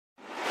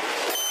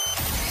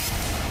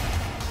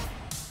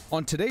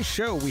On today's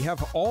show, we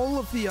have all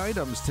of the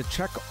items to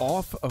check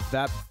off of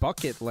that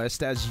bucket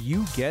list as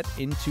you get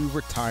into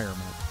retirement.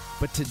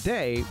 But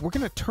today, we're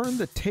going to turn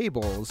the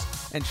tables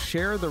and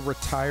share the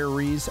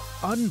retiree's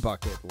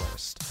unbucket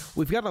list.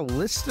 We've got a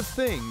list of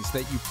things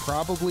that you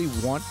probably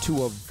want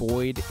to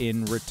avoid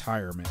in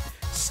retirement.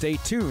 Stay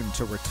tuned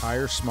to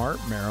Retire Smart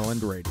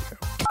Maryland Radio.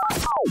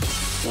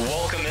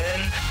 Welcome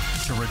in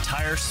to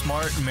Retire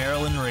Smart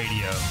Maryland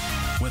Radio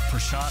with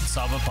Prashant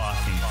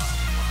Sabapathy.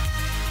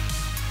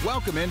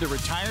 Welcome into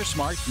Retire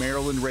Smart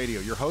Maryland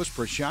Radio. Your host,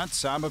 Prashant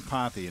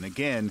Sabapathy. And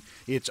again,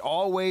 it's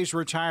always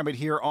retirement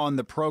here on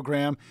the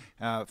program.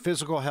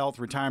 Physical Health,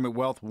 Retirement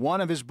Wealth, one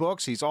of his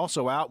books. He's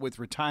also out with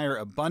Retire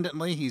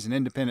Abundantly. He's an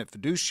independent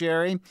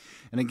fiduciary.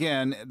 And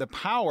again, the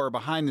power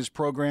behind this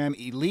program,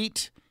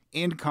 Elite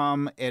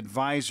Income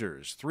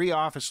Advisors. 3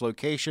 office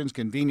locations,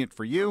 convenient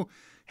for you.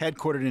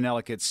 Headquartered in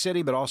Ellicott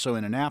City, but also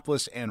in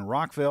Annapolis and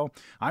Rockville.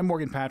 I'm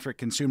Morgan Patrick,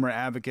 consumer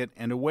advocate,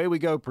 and away we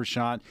go,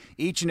 Prashant.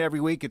 Each and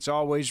every week, it's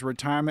always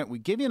retirement. We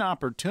give you an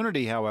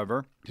opportunity,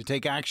 however, to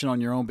take action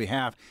on your own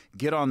behalf.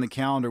 Get on the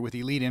calendar with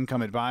Elite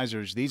Income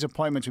Advisors. These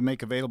appointments we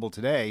make available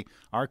today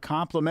are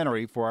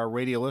complimentary for our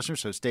radio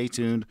listeners, so stay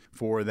tuned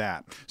for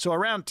that. So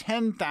around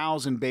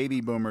 10,000 baby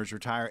boomers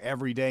retire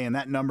every day, and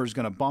that number is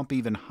going to bump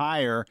even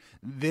higher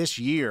this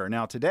year.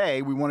 Now,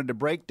 today, we wanted to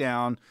break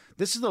down,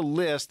 this is a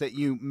list that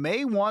you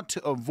may want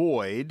to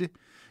avoid,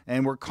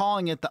 and we're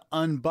calling it the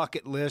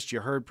unbucket list.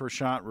 You heard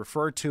Prashant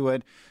refer to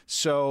it.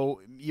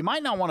 So you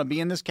might not want to be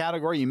in this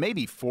category. You may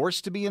be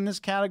forced to be in this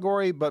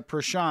category, but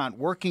Prashant,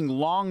 working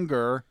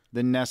longer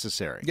than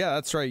necessary. Yeah,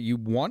 that's right. You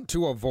want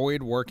to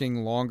avoid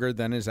working longer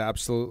than is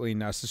absolutely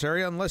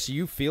necessary unless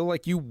you feel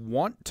like you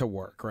want to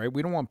work, right?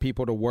 We don't want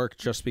people to work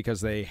just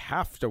because they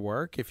have to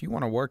work. If you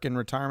want to work in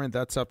retirement,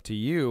 that's up to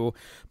you.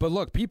 But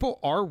look, people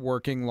are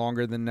working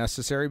longer than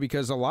necessary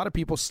because a lot of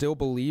people still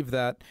believe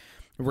that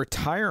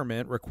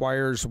retirement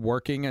requires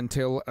working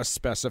until a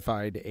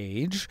specified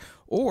age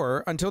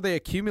or until they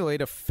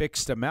accumulate a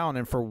fixed amount.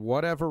 And for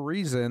whatever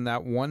reason,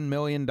 that $1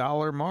 million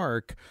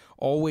mark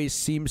always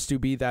seems to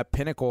be that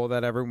pinnacle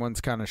that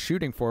everyone's kind of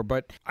shooting for.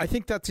 But I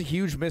think that's a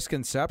huge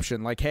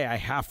misconception. Like, hey, I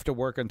have to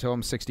work until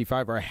I'm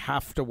 65 or I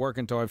have to work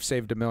until I've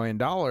saved $1 million.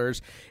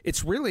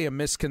 It's really a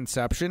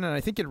misconception. And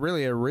I think it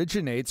really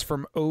originates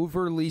from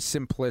overly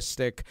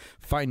simplistic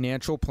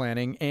financial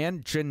planning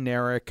and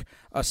generic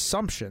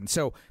assumptions.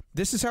 So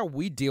this is how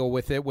we deal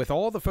with it with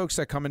all the folks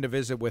that come in to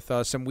visit with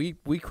us. And we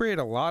create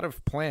a lot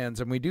of plans,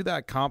 and we do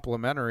that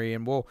complimentary.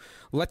 And we'll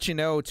let you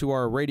know to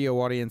our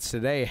radio audience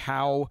today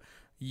how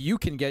you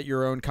can get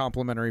your own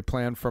complimentary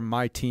plan from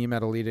my team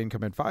at Elite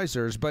Income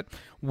Advisors. But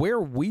where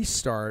we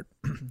start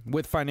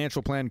with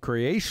financial plan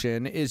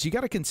creation is you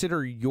got to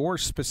consider your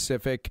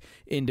specific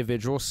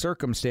individual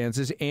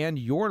circumstances and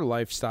your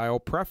lifestyle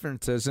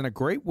preferences. And a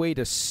great way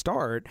to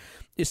start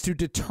is to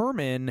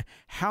determine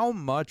how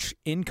much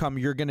income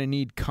you're going to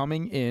need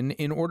coming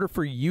in order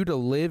for you to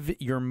live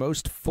your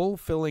most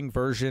fulfilling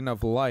version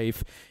of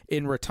life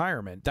in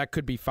retirement. That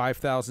could be $5,000,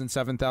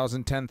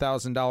 $7,000,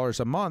 $10,000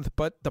 a month.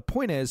 But the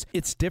point is,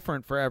 it's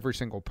different for every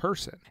single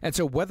person. And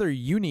so whether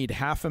you need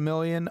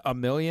 $500,000, $1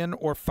 million,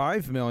 or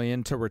 $5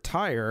 million to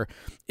retire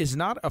is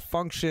not a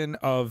function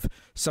of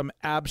some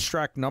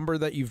abstract number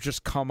that you've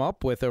just come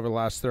up with over the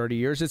last 30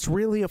 years. It's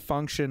really a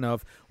function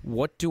of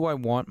what do I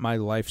want my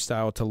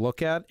lifestyle to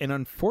look at? And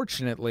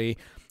unfortunately,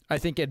 I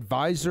think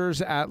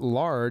advisors at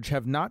large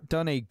have not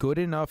done a good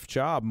enough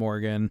job,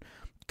 Morgan,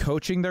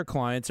 coaching their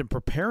clients and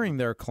preparing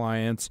their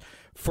clients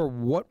for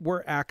what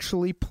we're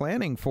actually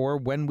planning for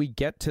when we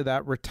get to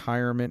that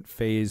retirement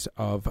phase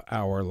of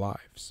our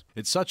lives.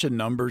 It's such a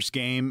numbers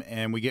game,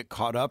 and we get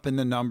caught up in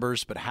the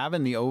numbers, but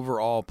having the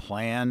overall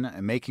plan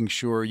and making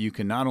sure you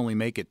can not only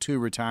make it to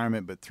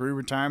retirement, but through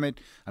retirement,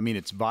 I mean,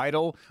 it's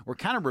vital. We're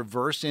kind of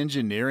reverse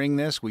engineering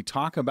this. We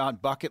talk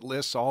about bucket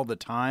lists all the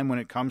time when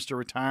it comes to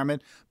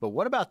retirement, but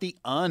what about the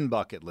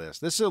unbucket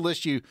list? This is a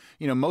list you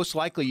most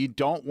likely you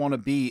don't want to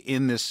be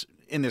in this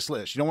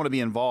list. You don't want to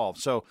be involved.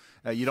 So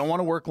you don't want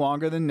to work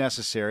longer than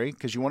necessary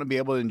because you want to be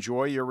able to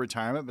enjoy your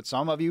retirement. But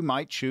some of you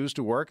might choose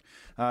to work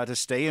to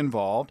stay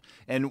involved.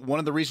 And one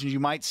of the reasons you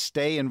might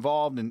stay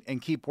involved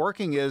and keep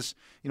working is,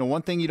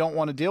 one thing you don't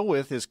want to deal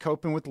with is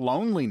coping with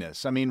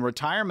loneliness. I mean,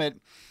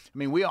 retirement,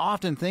 we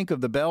often think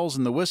of the bells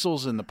and the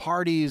whistles and the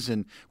parties,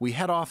 and we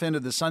head off into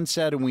the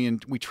sunset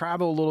and we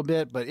travel a little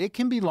bit, but it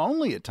can be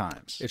lonely at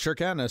times. It sure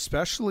can,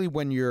 especially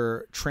when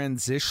you're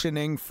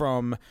transitioning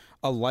from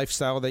a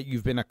lifestyle that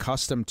you've been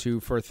accustomed to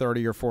for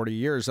 30 or 40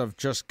 years of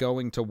just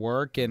going to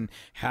work and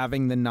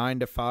having the 9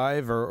 to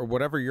 5 or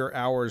whatever your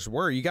hours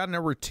were. You got in a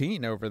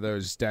routine over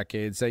those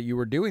decades that you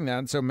were doing that.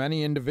 And so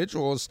many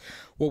individuals,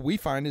 what we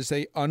find is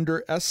they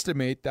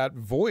underestimate that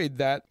void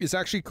that is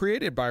actually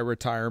created by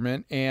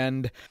retirement.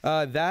 And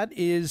that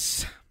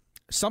is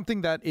something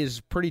that is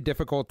pretty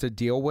difficult to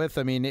deal with.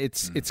 I mean,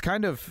 it's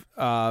kind of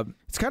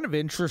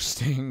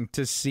interesting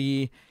to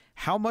see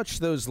how much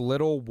those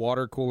little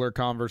water cooler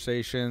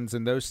conversations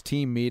and those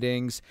team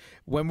meetings,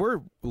 when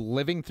we're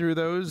living through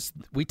those,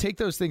 we take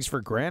those things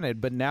for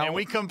granted. But now and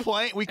we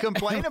complain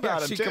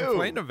about them too.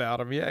 Complain about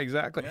them, yeah,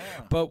 exactly. Yeah.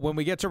 But when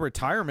we get to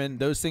retirement,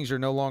 those things are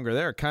no longer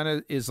there. Kind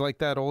of is like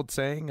that old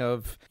saying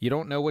of you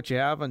don't know what you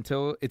have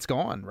until it's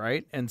gone,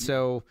 right? And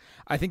so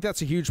I think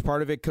that's a huge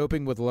part of it,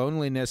 coping with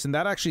loneliness, and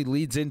that actually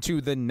leads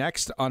into the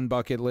next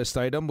unbucket list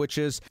item, which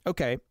is,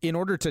 okay, in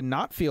order to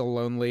not feel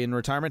lonely in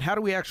retirement, how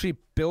do we actually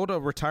build a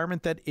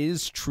retirement that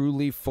is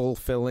truly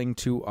fulfilling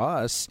to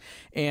us?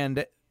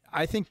 And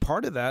I think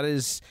part of that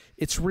is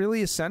it's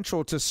really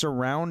essential to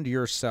surround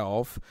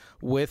yourself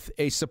with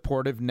a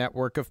supportive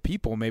network of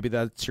people. Maybe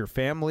that's your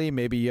family.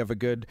 Maybe you have a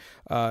good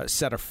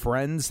set of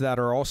friends that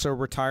are also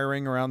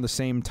retiring around the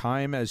same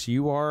time as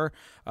you are.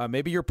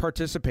 Maybe you're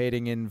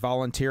participating in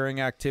volunteering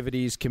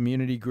activities,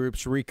 community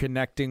groups,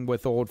 reconnecting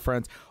with old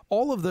friends.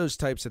 All of those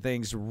types of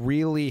things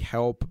really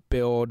help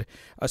build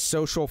a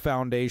social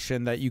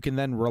foundation that you can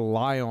then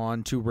rely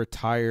on to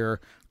retire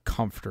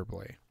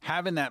comfortably.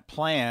 Having that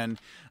plan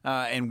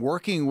and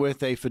working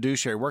with a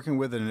fiduciary, working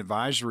with an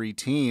advisory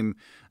team,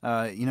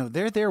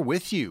 they're there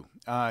with you.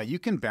 You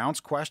can bounce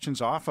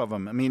questions off of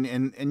them. I mean,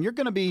 and you're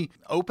going to be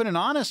open and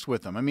honest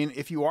with them. I mean,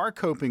 if you are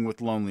coping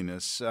with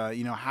loneliness,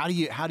 how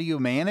do you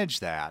manage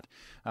that?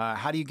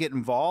 How do you get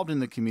involved in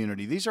the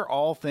community? These are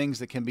all things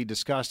that can be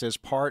discussed as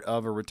part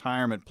of a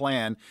retirement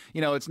plan.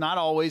 It's not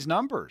always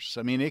numbers.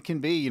 I mean, it can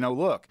be,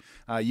 look,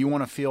 you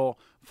want to feel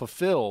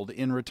fulfilled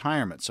in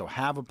retirement, so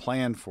have a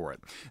plan for it.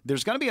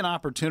 There's going to be an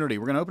opportunity.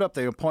 We're going to open up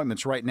the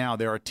appointments right now.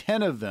 There are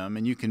 10 of them,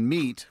 and you can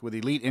meet with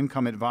Elite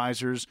Income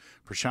Advisors,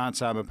 Prashant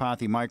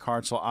Sabapathy, Mike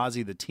Hartzell,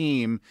 Ozzie, the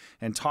team,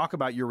 and talk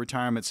about your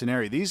retirement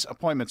scenario. These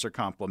appointments are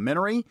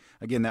complimentary.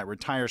 Again, that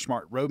Retire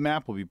Smart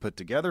roadmap will be put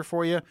together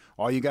for you.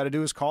 All you got to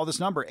do is call this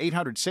number,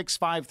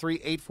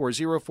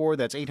 800-653-8404.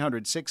 That's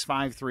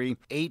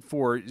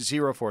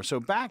 800-653-8404. So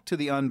back to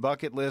the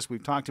unbucket list.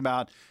 We've talked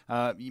about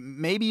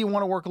maybe you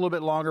want to work a little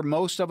bit longer.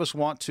 Most of us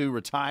want to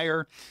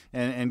retire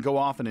and go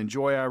off and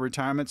enjoy our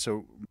retirement,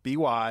 so be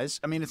wise.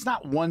 I mean, it's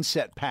not one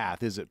set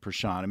path, is it,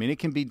 Prashant? I mean, it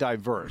can be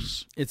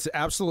diverse. It's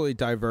absolutely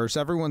diverse.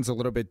 Everyone's a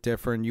little bit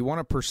different. You want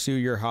to pursue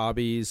your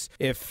hobbies.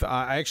 If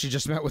I actually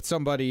just met with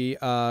somebody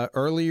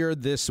earlier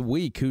this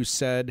week who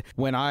said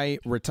when I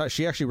retired,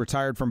 she actually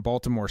retired from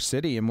Baltimore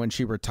City, and when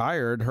she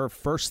retired, her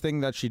first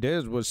thing that she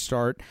did was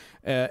start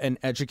an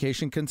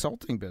education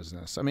consulting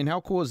business. I mean,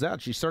 how cool is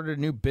that? She started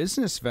a new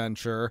business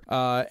venture,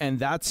 and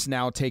that's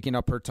now taking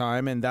up her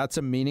time, and that's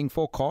a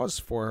meaningful cause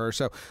for her.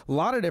 So a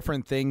lot of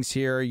different things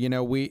here.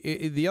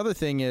 The other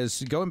thing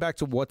is, going back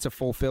to what's a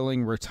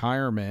fulfilling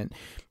retirement,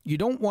 you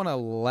don't want to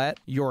let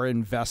your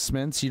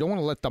investments, you don't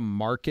want to let the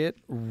market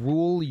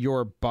rule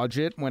your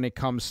budget when it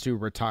comes to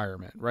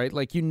retirement, right?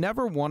 Like, you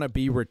never want to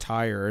be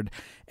retired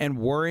and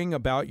worrying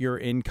about your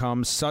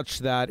income such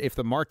that if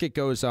the market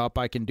goes up,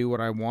 I can do what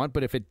I want.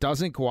 But if it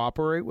doesn't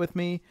cooperate with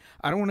me,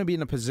 I don't want to be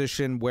in a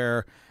position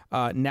where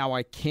now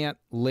I can't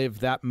live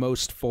that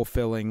most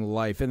fulfilling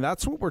life. And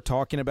that's what we're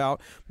talking about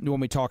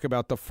when we talk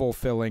about the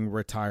fulfilling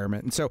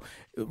retirement. And so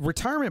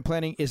retirement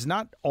planning is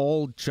not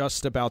all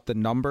just about the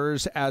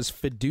numbers. As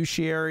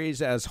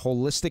fiduciaries, as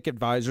holistic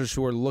advisors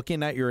who are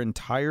looking at your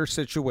entire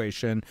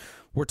situation,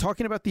 we're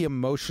talking about the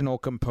emotional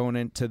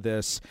component to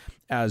this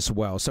as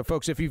well. So,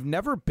 folks, if you've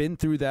never been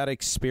through that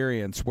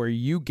experience where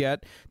you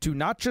get to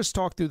not just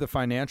talk through the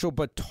financial,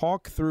 but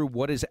talk through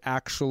what is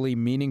actually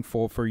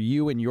meaningful for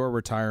you in your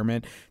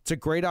retirement, it's a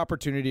great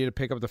opportunity to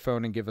pick up the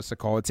phone and give us a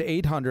call. It's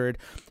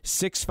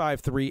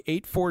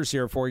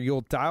 800-653-8404.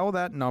 You'll dial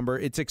that number.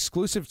 It's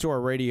exclusive to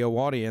our radio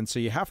audience, so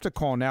you have to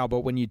call now.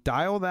 But when you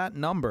dial that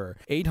number,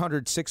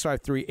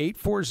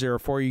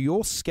 800-653-8404,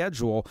 you'll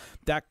schedule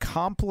that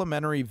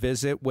complimentary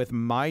visit with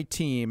my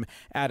team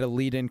at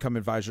Elite Income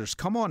Advisors.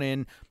 Come on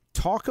in.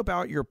 Talk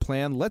about your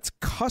plan. Let's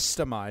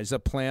customize a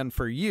plan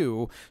for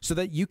you so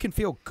that you can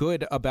feel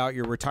good about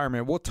your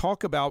retirement. We'll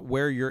talk about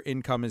where your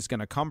income is going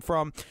to come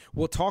from.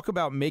 We'll talk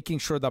about making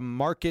sure the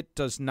market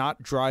does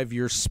not drive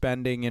your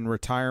spending in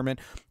retirement.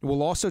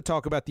 We'll also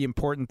talk about the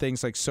important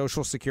things like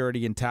Social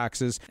Security and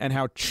taxes and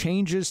how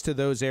changes to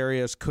those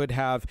areas could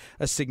have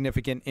a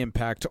significant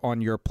impact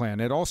on your plan.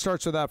 It all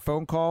starts with that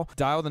phone call.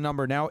 Dial the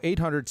number now,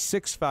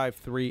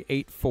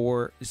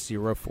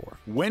 800-653-8404.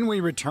 When we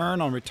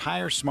return on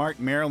Retire Smart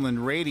Maryland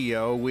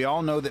Radio, we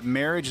all know that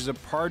marriage is a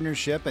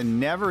partnership, and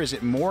never is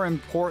it more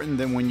important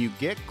than when you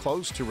get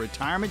close to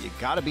retirement. You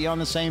got to be on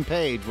the same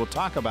page. We'll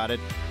talk about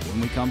it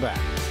when we come back.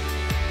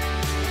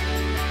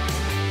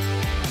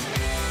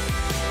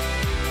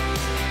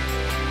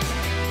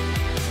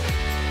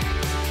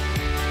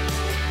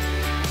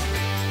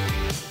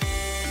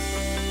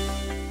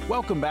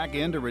 Welcome back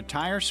into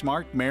Retire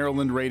Smart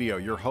Maryland Radio.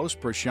 Your host,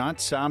 Prashant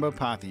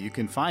Sabapathy. You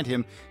can find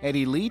him at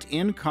Elite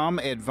Income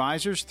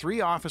Advisors,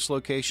 3 office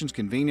locations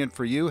convenient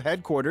for you,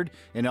 headquartered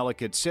in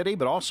Ellicott City,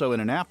 but also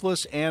in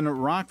Annapolis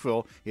and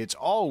Rockville. It's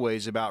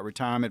always about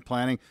retirement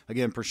planning.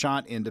 Again,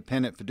 Prashant,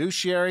 independent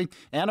fiduciary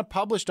and a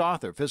published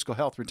author, Physical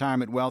Health,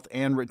 Retirement Wealth,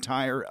 and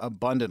Retire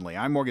Abundantly.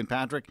 I'm Morgan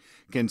Patrick,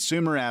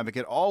 consumer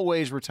advocate,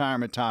 always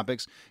retirement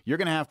topics. You're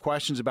going to have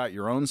questions about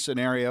your own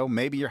scenario.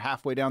 Maybe you're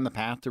halfway down the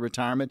path to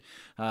retirement.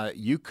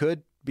 You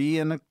could be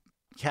in a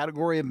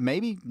category of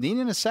maybe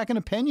needing a second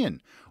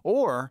opinion.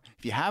 Or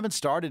if you haven't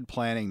started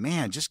planning,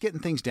 man, just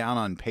getting things down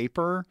on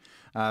paper,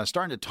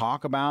 starting to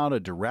talk about a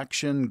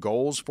direction,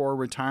 goals for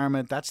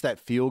retirement. That's that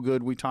feel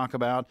good we talk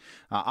about.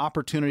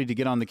 Opportunity to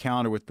get on the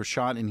calendar with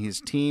Prashant and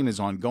his team is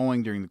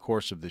ongoing during the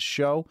course of this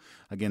show.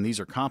 Again, these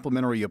are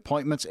complimentary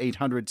appointments,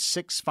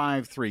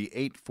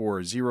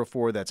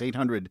 800-653-8404. That's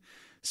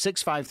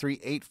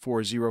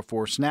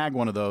 800-653-8404. Snag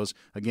one of those.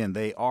 Again,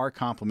 they are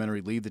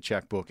complimentary. Leave the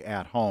checkbook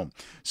at home.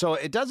 So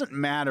it doesn't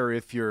matter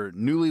if you're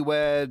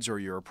newlyweds or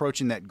you're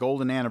approaching that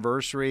golden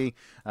anniversary.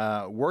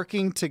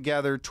 Working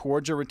together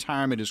towards a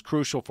retirement is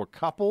crucial for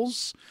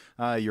couples,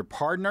 your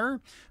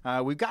partner.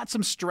 We've got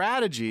some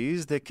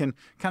strategies that can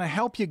kind of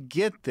help you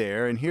get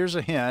there. And here's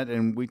a hint,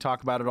 and we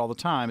talk about it all the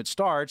time. It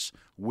starts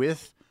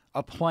with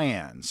a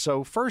plan.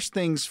 So first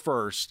things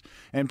first,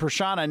 and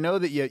Prashant, I know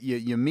that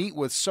you meet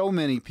with so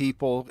many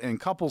people and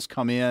couples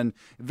come in.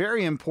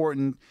 Very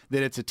important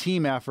that it's a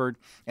team effort,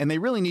 and they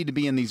really need to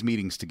be in these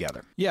meetings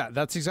together. Yeah,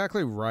 that's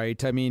exactly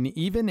right. I mean,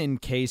 even in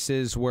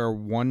cases where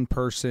one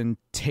person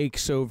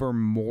takes over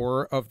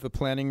more of the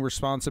planning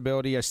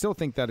responsibility, I still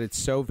think that it's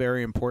so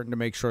very important to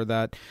make sure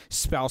that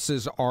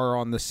spouses are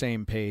on the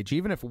same page,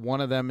 even if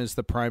one of them is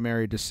the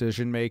primary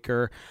decision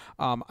maker.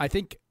 I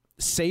think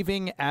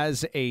saving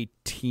as a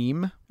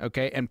team,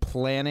 okay, and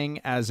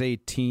planning as a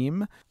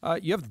team,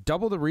 you have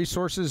double the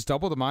resources,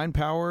 double the mind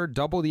power,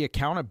 double the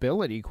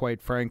accountability, quite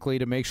frankly,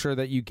 to make sure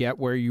that you get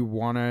where you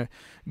want to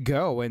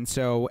go. And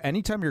so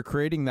anytime you're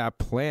creating that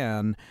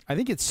plan, I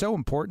think it's so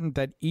important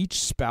that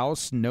each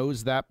spouse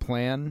knows that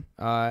plan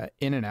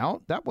in and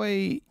out. That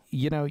way,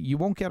 you know, you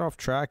won't get off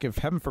track. If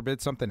heaven forbid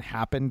something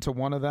happened to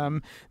one of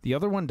them, the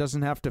other one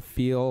doesn't have to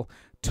feel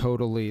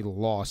totally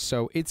lost.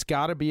 So it's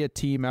got to be a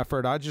team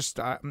effort. I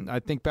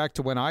think back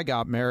to when I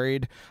got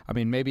married. I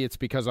mean, maybe it's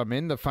because I'm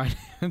in the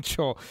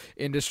financial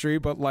industry,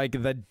 but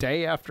like the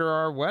day after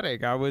our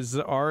wedding, I was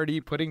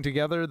already putting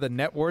together the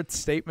net worth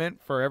statement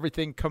for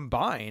everything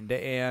combined.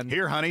 And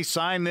here, honey,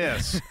 sign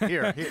this.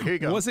 Here you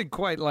go. It wasn't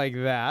quite like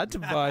that,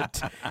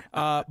 but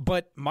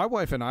my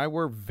wife and I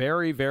were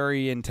very,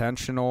 very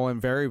intentional and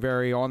very,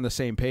 very on the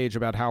same page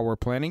about how we're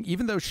planning,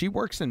 even though she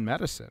works in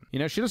medicine. You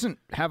know, she doesn't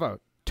have a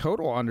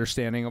total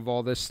understanding of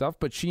all this stuff,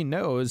 but she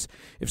knows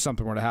if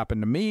something were to happen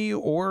to me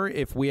or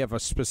if we have a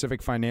specific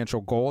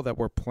financial goal that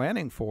we're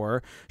planning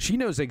for, she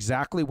knows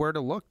exactly where to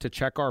look to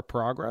check our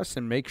progress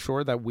and make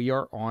sure that we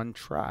are on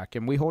track,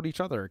 and we hold each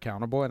other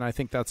accountable. And I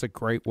think that's a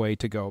great way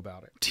to go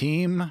about it.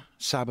 Team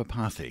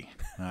Sabapathy.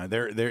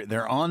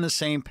 They're on the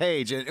same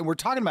page, and we're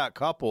talking about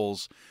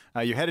couples.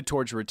 You're headed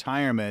towards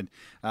retirement,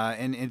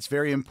 and it's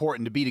very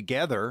important to be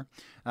together.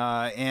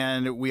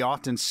 And we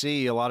often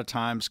see a lot of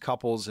times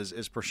couples,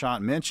 as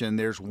Prashant mentioned,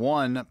 there's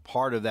one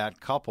part of that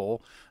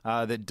couple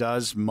that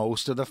does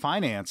most of the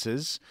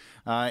finances,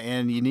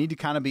 and you need to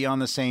kind of be on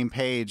the same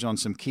page on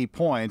some key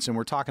points. And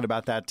we're talking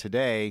about that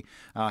today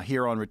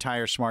here on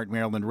Retire Smart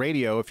Maryland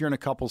Radio. If you're in a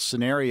couple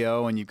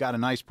scenario and you've got a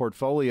nice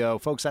portfolio,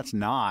 folks, that's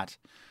not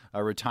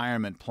a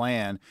retirement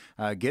plan.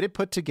 Get it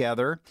put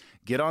together,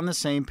 get on the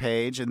same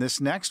page. And this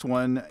next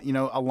one, you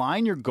know,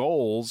 align your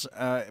goals.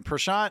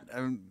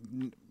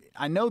 Prashant,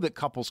 I know that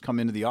couples come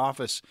into the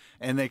office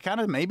and they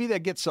kind of, maybe they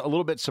get a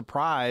little bit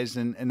surprised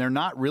and they're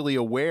not really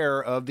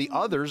aware of the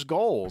other's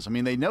goals. I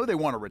mean, they know they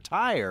want to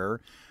retire,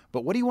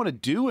 but what do you want to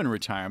do in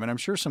retirement? I'm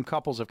sure some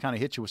couples have kind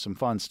of hit you with some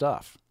fun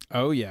stuff.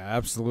 Oh, yeah,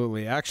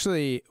 absolutely.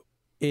 Actually,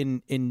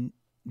 in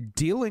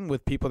dealing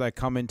with people that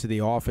come into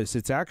the office,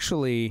 it's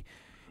actually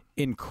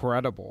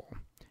incredible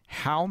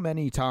how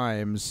many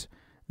times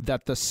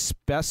that the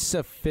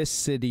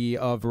specificity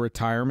of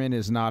retirement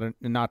is not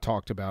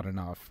talked about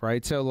enough,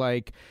 right? So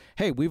like,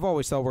 hey, we've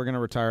always thought we're going to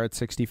retire at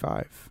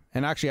 65.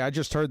 And actually, I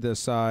just heard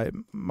this, it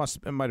might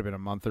have been a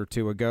month or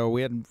two ago.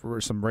 We had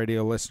some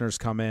radio listeners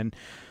come in, and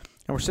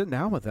we're sitting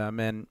down with them,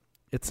 and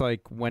it's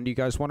like, when do you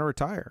guys want to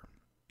retire?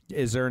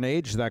 Is there an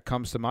age that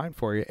comes to mind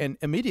for you? And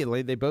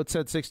immediately, they both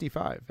said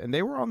 65, and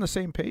they were on the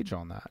same page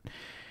on that.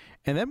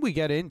 And then we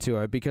get into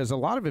it because a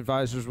lot of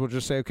advisors will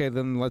just say, okay,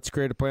 then let's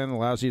create a plan that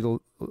allows you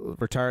to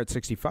retire at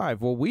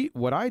 65. Well,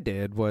 what I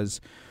did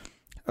was,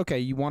 okay,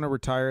 you want to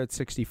retire at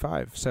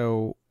 65.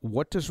 So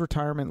what does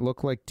retirement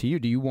look like to you?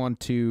 Do you want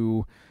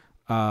to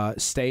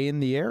stay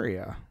in the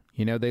area?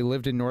 You know, they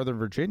lived in Northern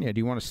Virginia. Do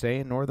you want to stay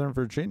in Northern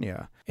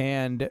Virginia?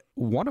 And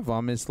one of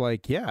them is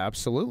like, yeah,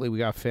 absolutely. We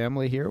got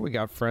family here. We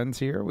got friends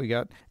here.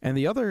 And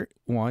the other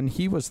one,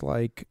 he was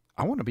like,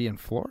 I want to be in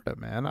Florida,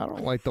 man. I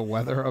don't like the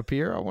weather up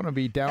here. I want to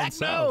be down Heck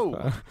south.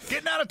 No.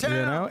 Getting out of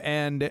town.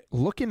 And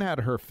looking at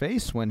her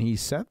face when he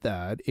said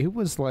that, it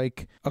was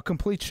like a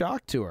complete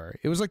shock to her.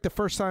 It was like the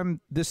first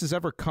time this has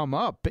ever come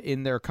up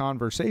in their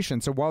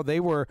conversation. So while they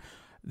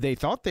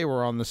thought they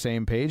were on the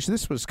same page,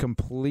 this was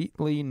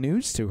completely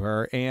news to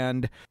her.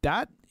 And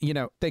that,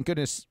 thank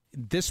goodness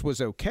this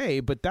was okay.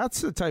 But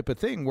that's the type of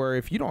thing where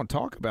if you don't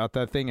talk about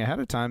that thing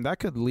ahead of time, that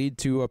could lead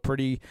to a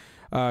pretty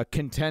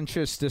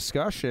contentious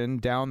discussion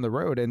down the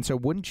road. And so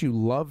wouldn't you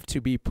love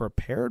to be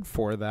prepared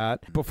for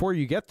that before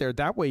you get there?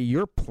 That way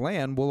your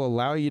plan will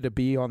allow you to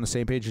be on the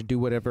same page and do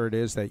whatever it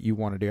is that you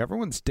want to do.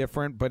 Everyone's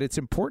different, but it's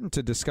important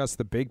to discuss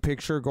the big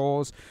picture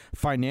goals,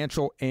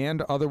 financial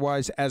and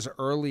otherwise, as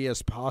early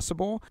as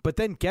possible, but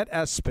then get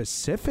as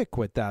specific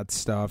with that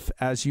stuff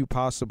as you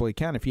possibly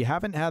can. If you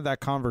haven't had that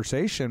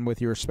conversation with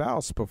your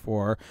spouse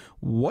before,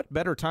 what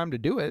better time to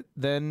do it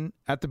than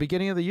at the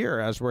beginning of the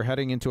year as we're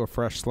heading into a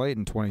fresh slate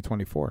in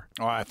 2024?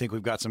 Oh, I think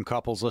we've got some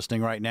couples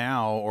listening right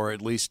now, or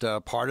at least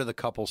part of the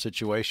couple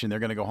situation. They're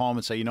going to go home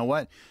and say, you know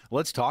what?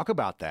 Let's talk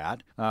about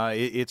that.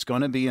 It's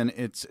going to be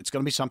it's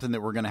going to be something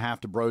that we're going to have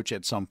to broach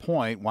at some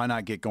point. Why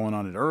not get going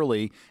on it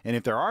early? And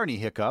if there are any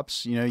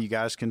hiccups, you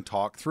guys can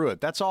talk through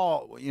it. That's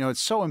all. It's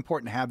so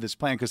important to have this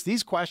plan because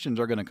these questions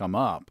are going to come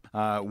up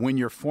when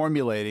you're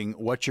formulating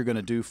what you're going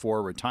to do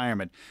for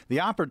retirement.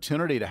 The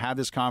opportunity to have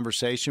this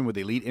conversation with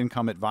Elite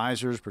Income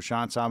Advisors,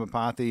 Prashant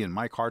Sabapathy and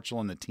Mike Hartzell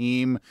and the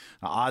team,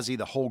 Ozzy,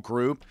 the whole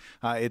group.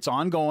 It's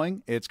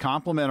ongoing. It's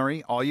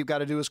complimentary. All you've got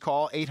to do is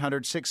call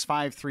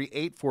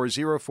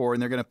 800-653-8404, and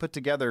they're going to put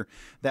together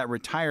that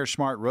Retire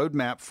Smart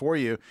roadmap for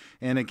you.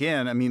 And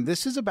again,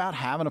 this is about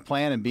having a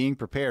plan and being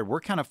prepared.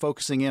 We're kind of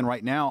focusing in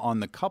right now on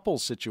the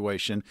couples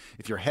situation.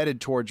 If you're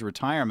headed towards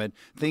retirement,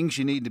 things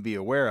you need to be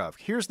aware of.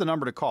 Here's the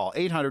number to call,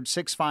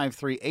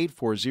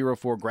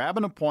 800-653-8404. Grab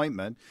an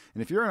appointment.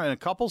 And if you're in a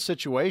couple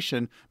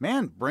situation,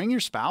 man, bring your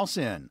spouse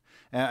in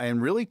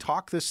and really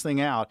talk this thing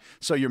out.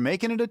 So you're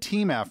making it a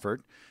team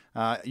effort.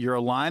 You're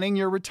aligning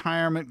your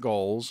retirement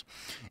goals,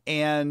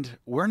 and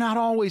we're not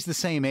always the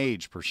same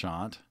age,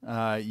 Prashant.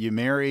 You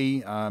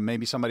marry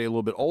maybe somebody a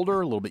little bit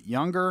older, a little bit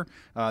younger.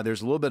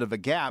 There's a little bit of a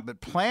gap,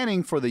 but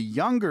planning for the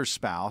younger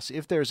spouse,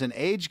 if there's an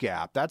age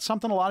gap, that's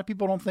something a lot of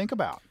people don't think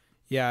about.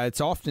 Yeah,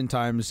 it's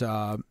oftentimes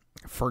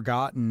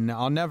forgotten.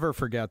 I'll never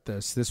forget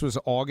this. This was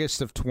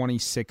August of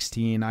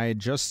 2016. I had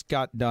just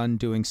got done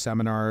doing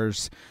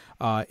seminars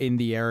in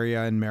the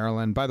area in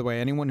Maryland. By the way,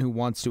 anyone who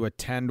wants to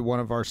attend one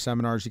of our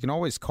seminars, you can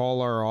always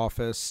call our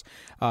office,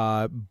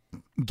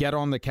 get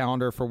on the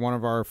calendar for one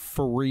of our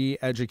free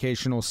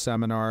educational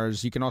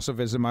seminars. You can also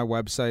visit my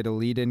website,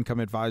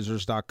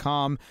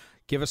 eliteincomeadvisors.com.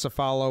 Give us a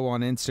follow on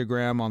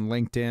Instagram, on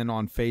LinkedIn,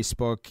 on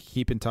Facebook.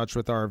 Keep in touch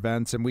with our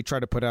events, and we try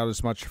to put out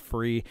as much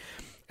free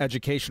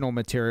educational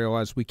material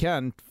as we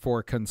can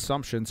for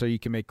consumption so you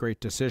can make great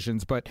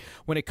decisions. But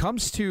when it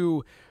comes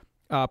to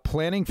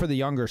planning for the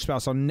younger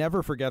spouse, I'll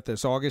never forget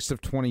this. August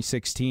of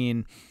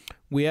 2016,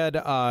 we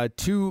had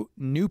two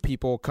new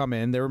people come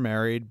in. They were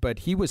married, but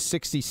he was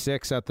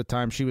 66 at the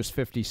time. She was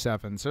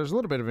 57. So there's a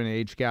little bit of an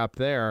age gap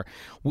there.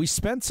 We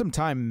spent some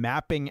time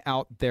mapping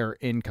out their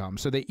income.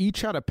 So they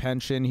each had a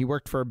pension. He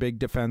worked for a big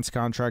defense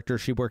contractor.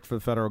 She worked for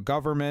the federal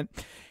government.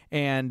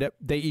 And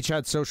they each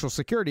had Social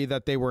Security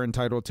that they were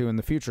entitled to in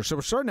the future. So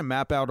we're starting to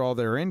map out all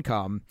their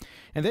income.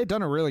 And they'd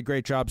done a really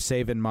great job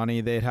saving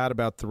money. They'd had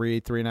about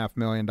 $3.5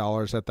 million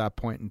at that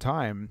point in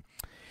time.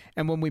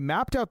 And when we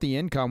mapped out the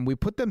income, we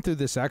put them through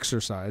this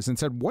exercise and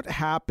said, what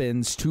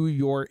happens to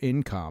your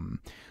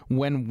income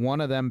when one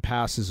of them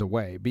passes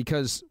away?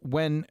 Because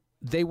when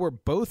they were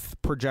both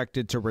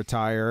projected to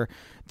retire,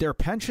 their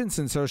pensions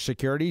and Social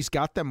Securities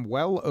got them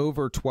well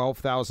over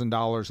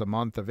 $12,000 a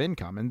month of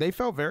income, and they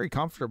felt very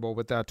comfortable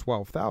with that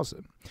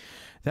 $12,000.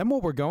 Then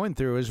what we're going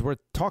through is we're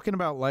talking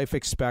about life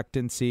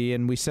expectancy,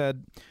 and we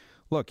said,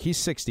 look, he's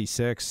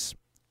 66.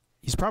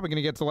 He's probably going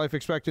to get to life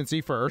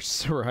expectancy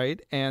first,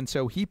 right? And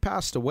so he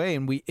passed away,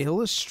 and we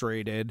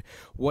illustrated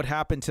what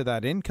happened to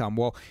that income.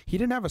 Well, he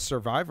didn't have a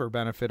survivor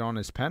benefit on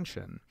his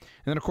pension.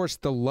 And then, of course,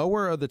 the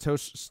lower of the two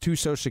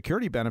Social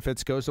Security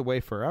benefits goes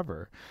away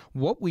forever.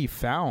 What we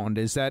found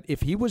is that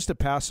if he was to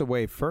pass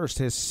away first,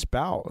 his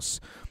spouse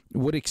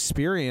would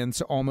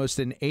experience almost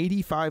an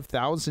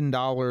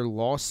 $85,000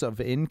 loss of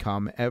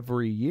income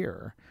every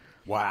year.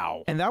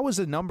 Wow. And that was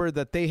a number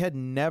that they had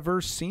never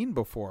seen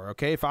before.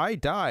 Okay, if I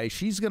die,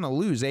 she's going to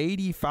lose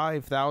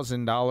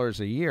 $85,000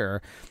 a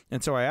year.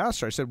 And so I asked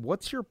her, I said,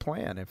 what's your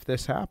plan if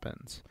this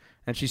happens?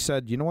 And she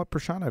said, you know what,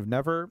 Prashant, I've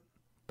never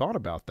thought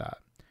about that.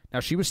 Now,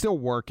 she was still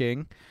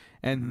working,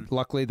 and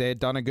luckily they had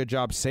done a good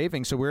job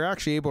saving. So we were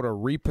actually able to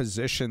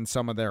reposition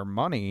some of their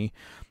money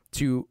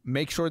to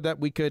make sure that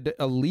we could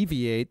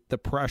alleviate the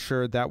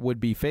pressure that would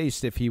be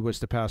faced if he was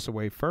to pass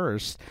away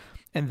first.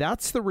 And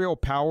that's the real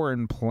power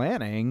in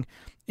planning,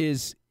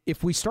 is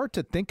if we start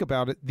to think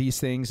about these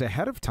things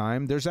ahead of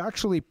time, there's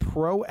actually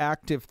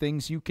proactive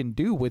things you can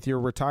do with your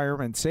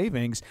retirement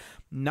savings,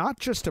 not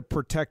just to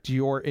protect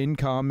your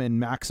income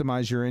and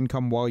maximize your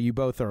income while you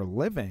both are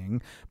living,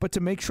 but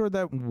to make sure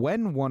that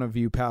when one of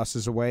you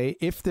passes away,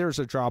 if there's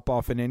a drop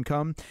off in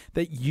income,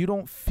 that you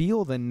don't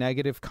feel the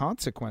negative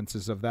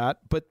consequences of that.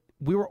 But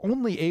we were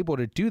only able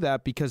to do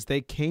that because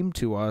they came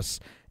to us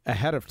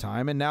ahead of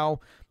time. And now,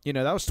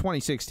 that was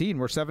 2016.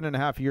 We're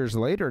 7.5 years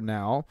later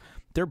now.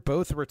 They're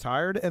both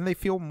retired and they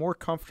feel more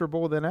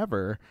comfortable than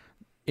ever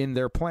in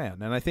their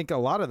plan. And I think a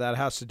lot of that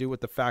has to do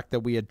with the fact that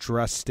we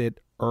addressed it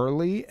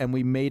early and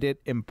we made it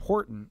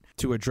important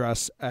to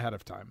address ahead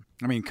of time.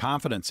 I mean,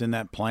 confidence in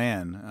that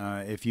plan.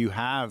 If you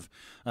have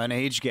an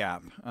age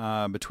gap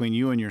between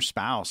you and your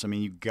spouse, I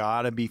mean, you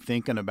got to be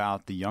thinking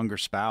about the younger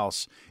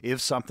spouse if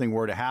something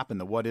were to happen,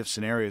 the what-if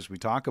scenarios we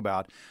talk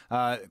about.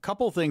 A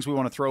couple of things we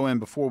want to throw in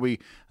before we,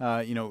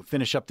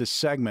 finish up this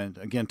segment.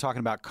 Again, talking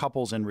about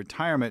couples and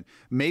retirement.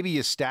 Maybe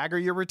you stagger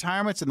your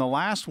retirements. And the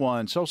last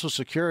one, Social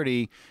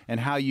Security and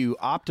how you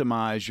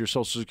optimize your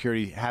Social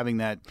Security, having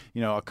that,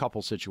 a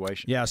couple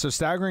situation. Yeah, so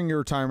staggering your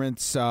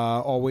retirement's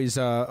always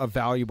a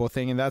valuable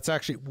thing, and that's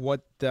actually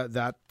what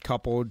that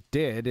couple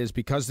did. Is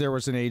because there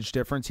was an age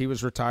difference. He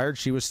was retired,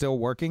 she was still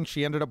working.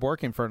 She ended up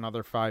working for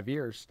another 5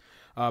 years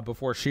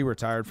before she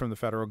retired from the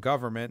federal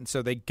government, and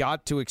so they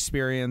got to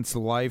experience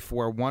life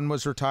where one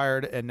was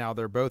retired and now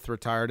they're both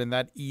retired, and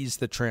that eased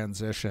the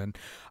transition.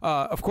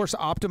 Of course,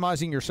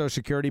 optimizing your Social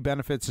Security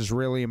benefits is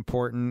really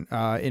important.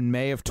 In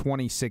May of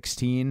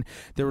 2016,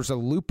 there was a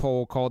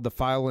loophole called the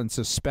file and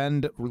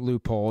suspend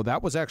loophole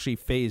that was actually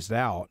phased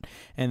out,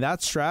 and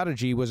that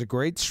strategy was a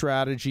great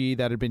strategy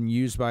that had been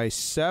used by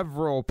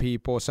several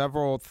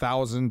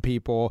thousand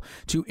people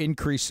to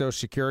increase Social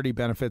Security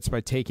benefits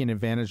by taking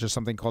advantage of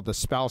something called the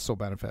spousal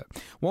benefit.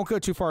 Won't go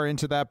too far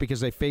into that because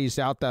they phased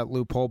out that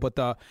loophole, but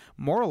the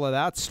moral of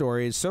that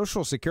story is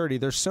Social Security,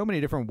 there's so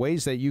many different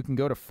ways that you can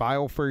go to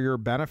file for your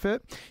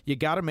benefit. You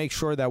got to make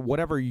sure that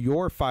whatever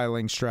your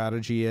filing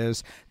strategy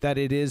is, that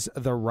it is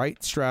the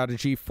right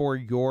strategy for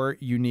your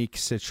unique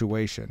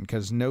situation,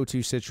 because no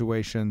two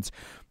situations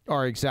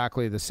are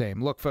exactly the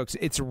same. Look, folks,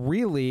 it's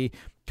really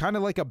kind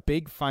of like a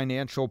big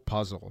financial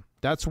puzzle.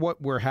 That's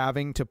what we're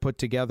having to put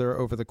together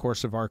over the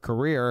course of our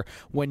career.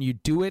 When you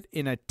do it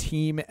in a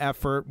team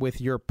effort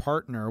with your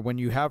partner, when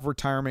you have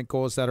retirement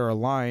goals that are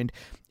aligned,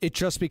 it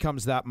just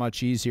becomes that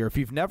much easier. If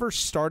you've never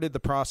started the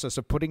process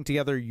of putting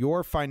together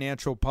your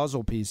financial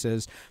puzzle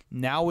pieces,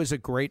 now is a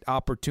great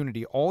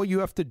opportunity. All you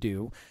have to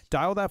do,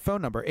 dial that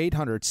phone number,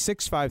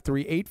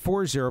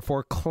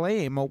 800-653-8404,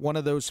 claim one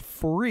of those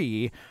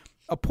free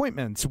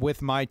appointments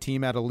with my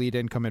team at Elite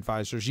Income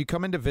Advisors. You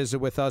come in to visit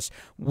with us.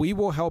 We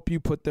will help you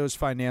put those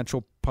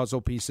financial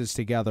puzzle pieces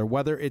together,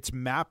 whether it's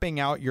mapping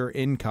out your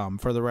income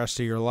for the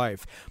rest of your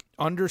life,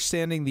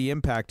 understanding the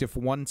impact if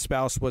one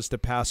spouse was to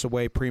pass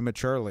away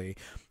prematurely.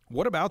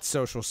 What about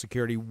Social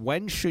Security?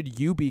 When should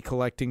you be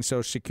collecting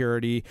Social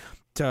Security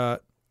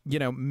to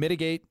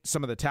mitigate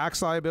some of the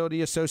tax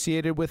liability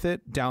associated with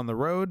it down the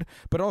road,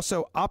 but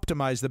also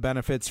optimize the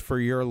benefits for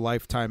your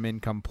lifetime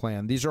income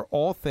plan? These are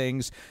all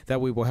things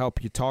that we will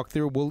help you talk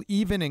through. We'll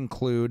even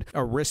include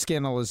a risk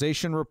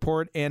analyzation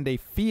report and a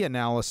fee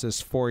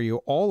analysis for you.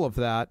 All of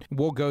that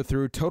we'll go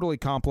through, totally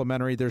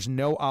complimentary. There's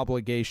no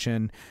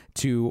obligation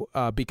to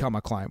become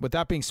a client. With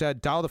that being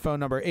said, dial the phone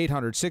number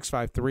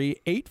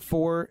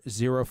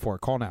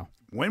 800-653-8404. Call now.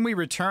 When we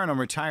return on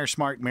Retire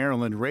Smart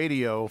Maryland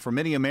Radio, for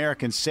many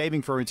Americans,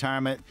 saving for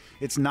retirement,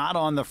 it's not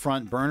on the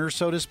front burner,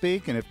 so to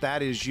speak. And if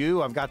that is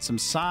you, I've got some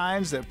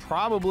signs that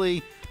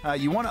probably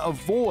you want to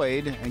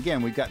avoid.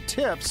 Again, we've got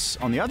tips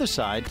on the other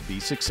side to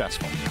be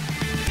successful.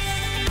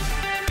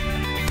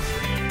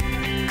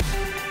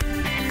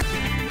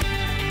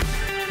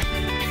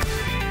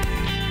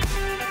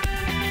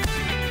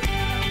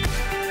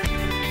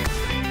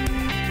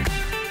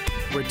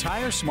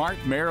 Retire Smart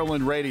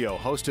Maryland Radio,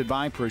 hosted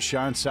by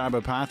Prashant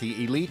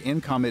Sabapathy, Elite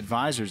Income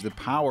Advisors, the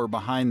power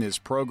behind this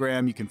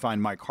program. You can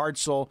find Mike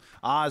Hartzell,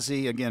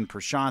 Ozzy, again,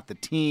 Prashant, the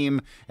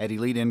team at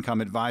Elite Income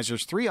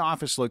Advisors. 3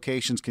 office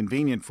locations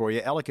convenient for you.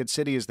 Ellicott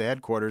City is the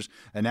headquarters.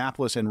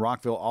 Annapolis and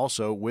Rockville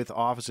also with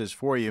offices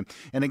for you.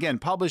 And again,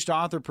 published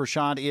author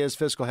Prashant is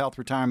Fiscal Health,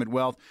 Retirement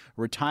Wealth,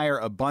 Retire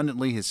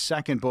Abundantly, his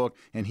second book,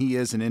 and he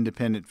is an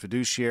independent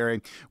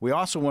fiduciary. We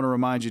also want to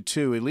remind you,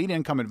 too, Elite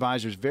Income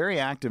Advisors, very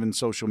active in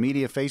social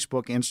media,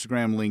 Facebook,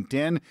 Instagram,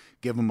 LinkedIn.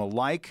 Give them a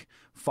like,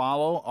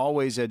 follow,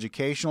 always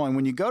educational. And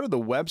when you go to the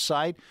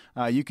website,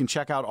 you can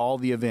check out all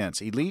the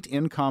events,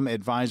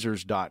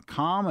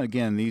 eliteincomeadvisors.com.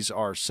 Again, these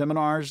are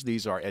seminars.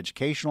 These are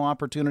educational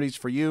opportunities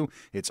for you.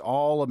 It's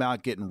all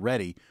about getting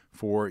ready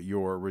for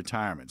your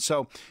retirement.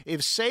 So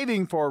if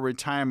saving for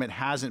retirement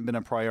hasn't been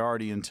a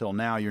priority until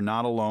now, you're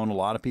not alone. A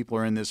lot of people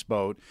are in this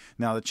boat.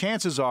 Now, the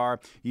chances are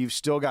you've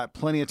still got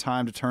plenty of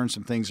time to turn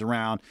some things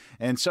around.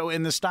 And so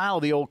in the style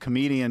of the old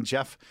comedian,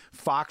 Jeff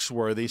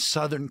Foxworthy,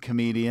 Southern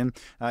comedian,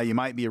 you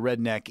might be a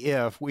redneck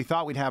if, we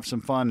thought we'd have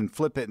some fun and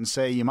flip it and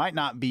say you might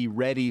not be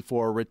ready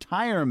for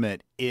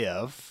retirement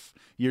if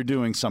you're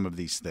doing some of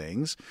these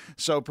things.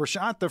 So,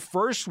 Prashant, the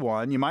first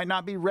one, you might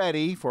not be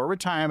ready for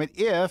retirement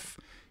if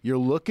you're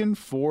looking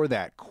for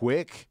that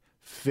quick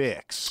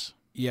fix.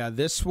 Yeah,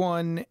 this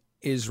one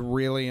is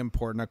really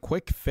important. A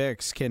quick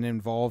fix can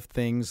involve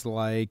things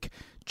like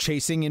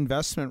chasing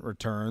investment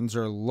returns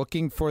or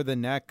looking for the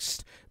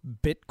next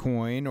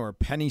Bitcoin or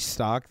penny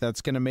stock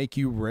that's going to make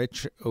you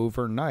rich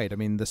overnight. I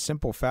mean, the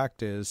simple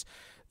fact is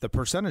the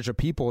percentage of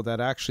people that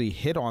actually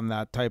hit on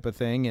that type of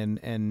thing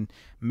and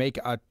make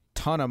a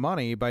ton of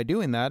money by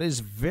doing that is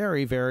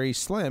very, very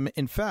slim.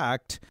 In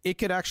fact, it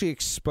could actually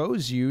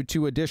expose you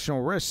to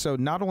additional risks. So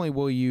not only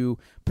will you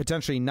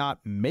potentially not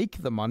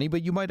make the money,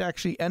 but you might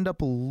actually end up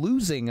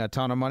losing a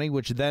ton of money,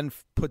 which then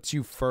puts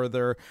you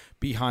further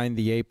behind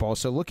the eight ball.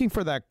 So looking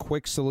for that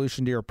quick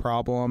solution to your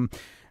problem,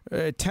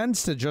 it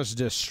tends to just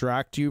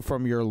distract you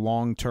from your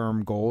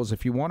long-term goals.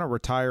 If you want to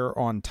retire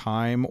on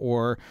time,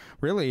 or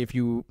really if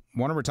you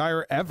want to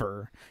retire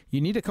ever,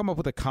 you need to come up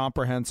with a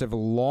comprehensive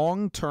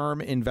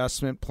long-term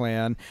investment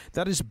plan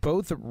that is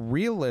both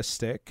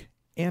realistic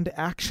and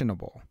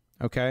actionable.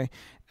 Okay?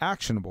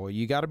 Actionable.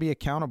 You got to be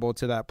accountable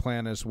to that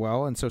plan as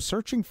well. And so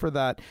searching for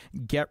that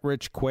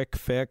get-rich-quick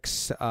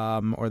fix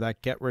or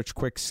that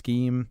get-rich-quick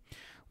scheme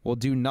will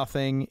do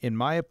nothing, in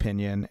my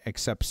opinion,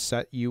 except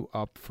set you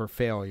up for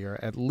failure,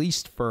 at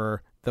least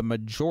for the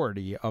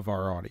majority of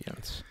our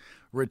audience.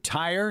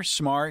 Retire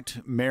Smart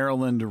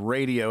Maryland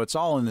Radio. It's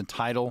all in the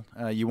title.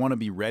 You want to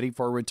be ready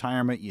for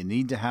retirement. You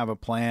need to have a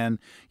plan.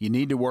 You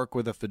need to work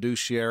with a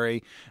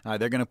fiduciary.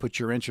 They're going to put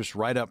your interests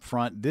right up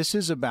front. This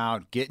is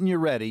about getting you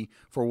ready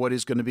for what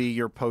is going to be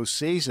your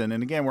postseason.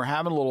 And again, we're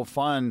having a little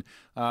fun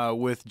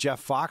with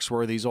Jeff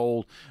Foxworthy's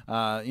old,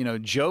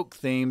 joke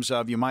themes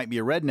of you might be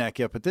a redneck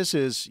if, but this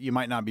is you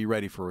might not be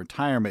ready for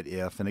retirement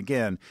if. And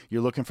again,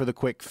 you're looking for the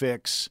quick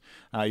fix.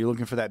 You're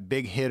looking for that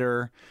big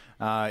hitter.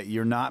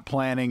 You're not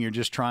planning. You're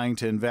just trying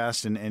to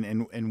invest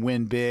and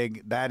win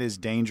big. That is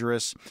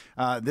dangerous.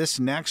 This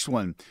next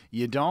one,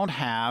 you don't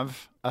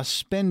have a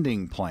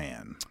spending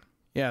plan.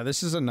 Yeah,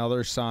 this is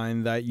another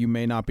sign that you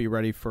may not be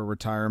ready for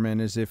retirement,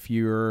 is if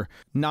you're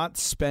not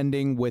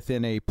spending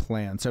within a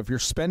plan. So if you're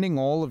spending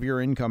all of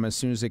your income as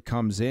soon as it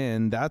comes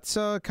in, that's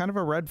kind of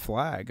a red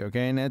flag,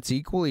 okay? And it's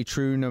equally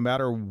true no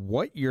matter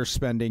what you're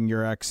spending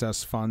your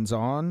excess funds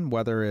on,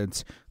 whether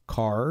it's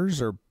cars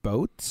or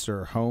boats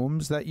or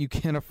homes that you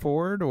can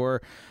afford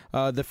or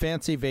the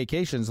fancy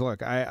vacations.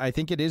 Look, I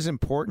think it is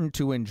important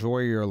to enjoy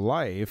your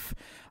life,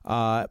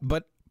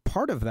 but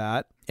part of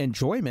that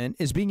enjoyment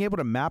is being able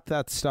to map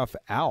that stuff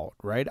out,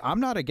 right? I'm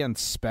not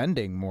against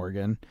spending,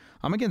 Morgan.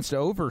 I'm against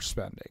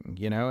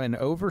overspending, and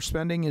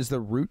overspending is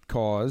the root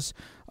cause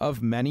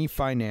of many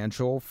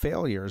financial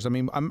failures. I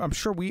mean, I'm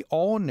sure we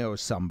all know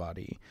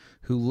somebody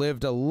who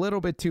lived a little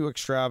bit too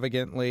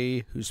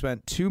extravagantly, who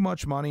spent too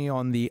much money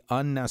on the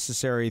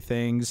unnecessary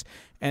things,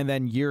 and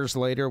then years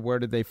later, where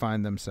did they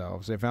find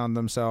themselves? They found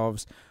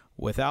themselves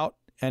without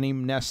any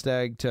nest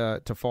egg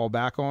to fall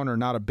back on, or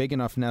not a big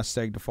enough nest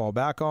egg to fall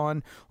back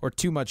on, or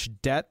too much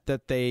debt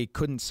that they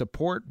couldn't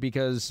support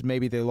because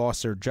maybe they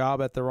lost their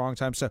job at the wrong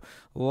time. So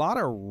a lot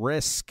of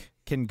risk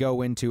can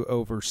go into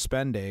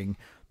overspending.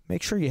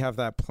 Make sure you have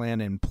that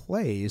plan in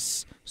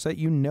place so that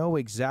you know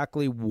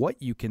exactly what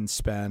you can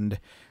spend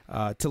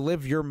to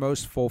live your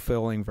most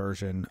fulfilling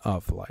version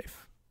of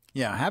life.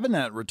 Yeah, having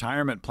that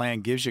retirement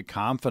plan gives you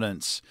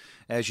confidence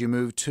as you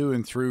move to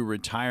and through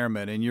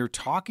retirement. And you're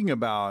talking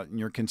about and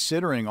you're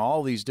considering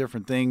all these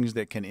different things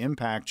that can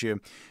impact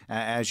you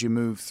as you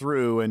move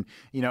through. And,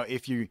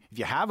 if you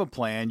have a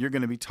plan, you're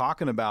going to be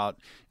talking about,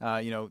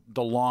 the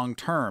long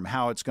term,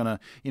 how it's going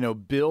to,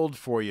 build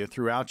for you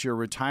throughout your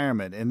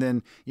retirement. And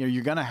then,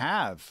 you're going to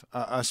have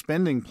a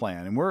spending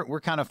plan. And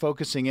we're kind of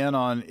focusing in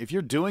on if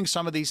you're doing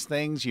some of these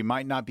things, you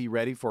might not be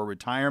ready for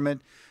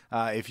retirement.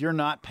 If you're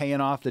not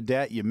paying off the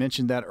debt, you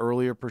mentioned that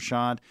earlier,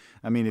 Prashant.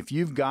 I mean, if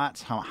you've got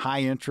some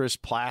high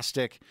interest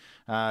plastic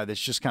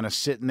that's just kind of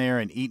sitting there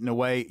and eating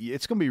away,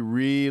 it's going to be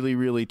really,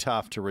 really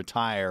tough to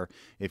retire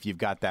if you've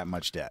got that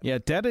much debt. Yeah,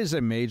 debt is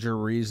a major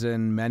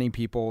reason many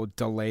people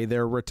delay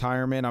their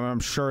retirement. I'm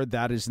sure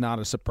that is not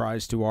a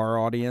surprise to our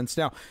audience.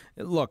 Now,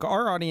 look,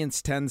 our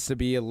audience tends to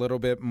be a little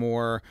bit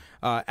more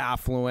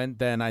affluent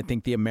than I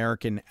think the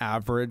American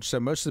average. So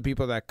most of the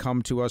people that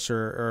come to us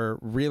are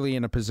really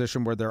in a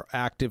position where they're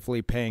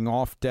actively paying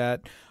off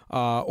debt,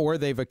 or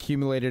they've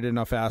accumulated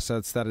enough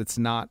assets that it's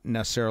not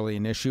necessarily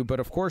an issue. But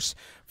of course,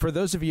 for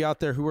those of you out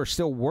there who are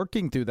still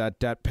working through that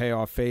debt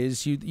payoff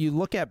phase, you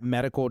look at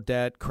medical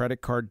debt,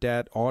 credit card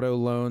debt, auto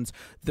loans.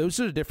 Those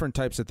are the different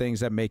types of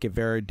things that make it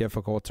very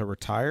difficult to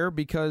retire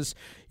because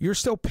you're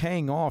still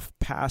paying off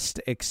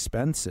past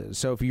expenses.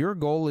 So if your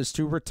goal is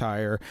to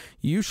retire,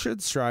 you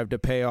should strive to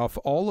pay off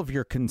all of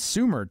your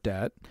consumer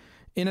debt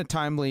in a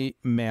timely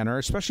manner,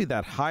 especially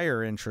that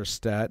higher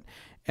interest debt,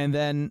 and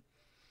then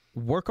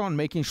work on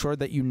making sure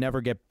that you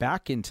never get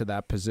back into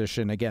that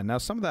position again. Now,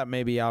 some of that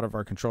may be out of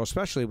our control,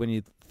 especially when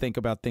you think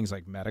about things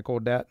like medical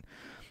debt.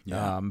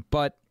 Yeah.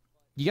 But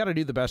you got to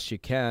do the best you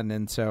can.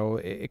 And so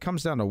it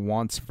comes down to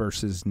wants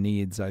versus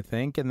needs, I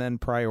think, and then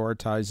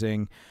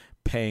prioritizing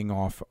paying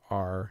off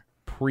our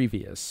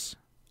previous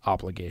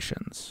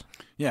obligations.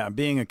 Yeah,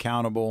 being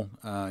accountable,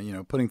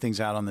 putting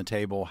things out on the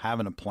table,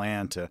 having a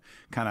plan to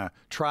kind of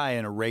try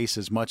and erase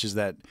as much as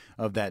that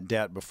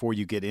debt before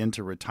you get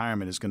into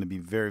retirement is going to be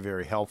very,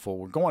 very helpful.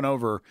 We're going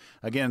over,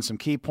 again, some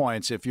key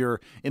points. If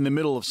you're in the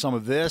middle of some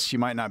of this, you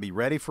might not be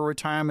ready for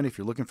retirement. If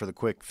you're looking for the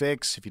quick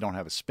fix, if you don't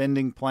have a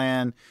spending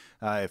plan,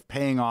 if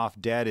paying off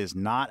debt is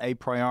not a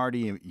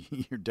priority,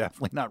 you're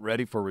definitely not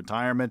ready for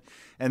retirement.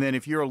 And then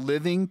if you're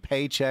living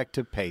paycheck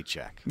to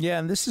paycheck. Yeah,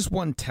 and this is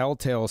one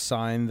telltale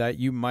sign that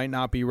you might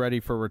not be ready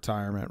for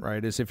retirement,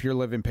 right? Is if you're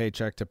living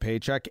paycheck to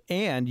paycheck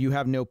and you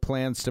have no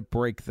plans to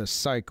break the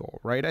cycle,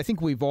 right? I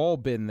think we've all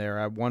been there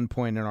at one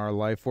point in our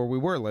life where we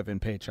were living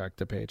paycheck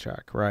to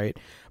paycheck, right?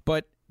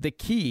 But the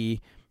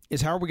key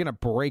is how are we going to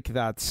break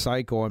that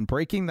cycle? And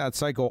breaking that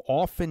cycle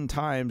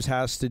oftentimes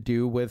has to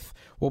do with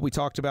what we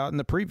talked about in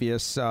the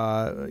previous,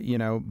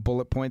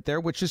 bullet point there,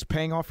 which is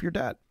paying off your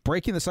debt.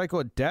 Breaking the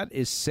cycle of debt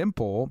is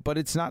simple, but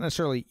it's not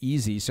necessarily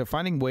easy. So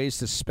finding ways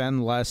to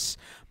spend less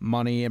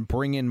money and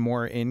bring in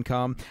more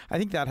income, I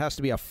think that has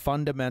to be a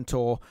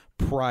fundamental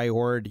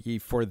priority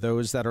for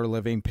those that are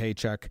living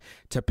paycheck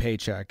to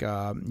paycheck.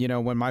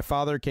 When my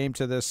father came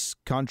to this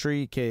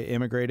country,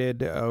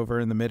 immigrated over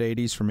in the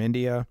mid-'80s from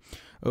India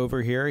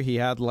over here, he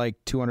had like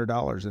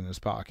 $200 in his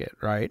pocket,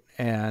 right?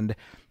 And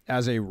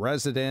as a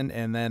resident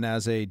and then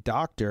as a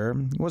doctor,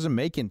 he wasn't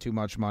making too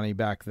much money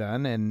back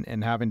then,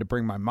 and having to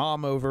bring my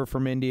mom over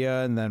from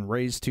India and then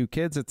raise two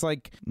kids, it's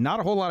like not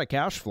a whole lot of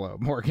cash flow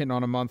working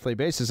on a monthly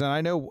basis. And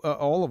I know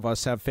all of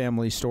us have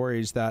family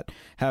stories that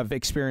have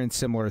experienced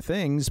similar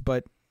things,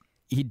 but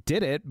he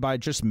did it by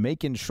just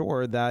making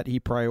sure that he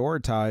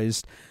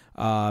prioritized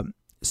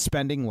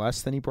spending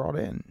less than he brought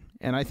in.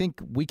 And I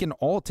think we can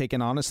all take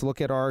an honest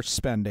look at our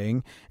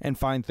spending and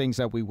find things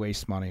that we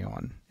waste money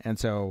on. And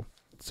so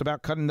it's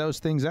about cutting those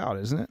things out,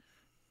 isn't it?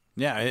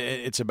 Yeah,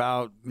 it's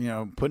about,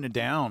 putting it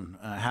down,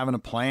 having a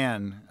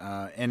plan.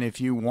 And if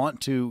you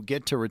want to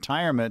get to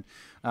retirement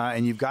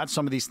and you've got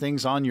some of these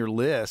things on your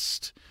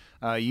list,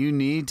 you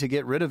need to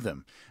get rid of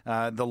them.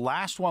 The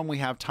last one we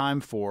have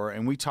time for,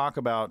 and we talk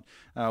about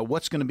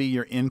what's going to be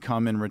your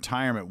income in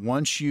retirement.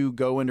 Once you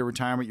go into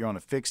retirement, you're on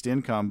a fixed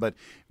income. But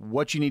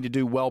what you need to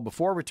do well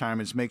before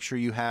retirement is make sure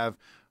you have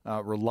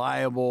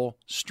reliable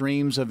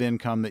streams of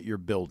income that you're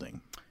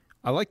building.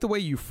 I like the way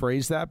you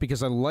phrase that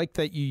because I like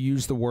that you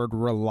use the word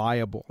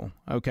reliable,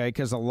 okay?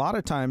 Because a lot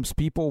of times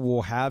people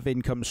will have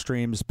income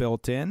streams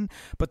built in,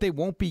 but they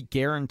won't be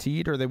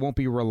guaranteed or they won't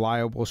be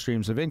reliable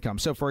streams of income.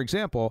 So, for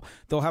example,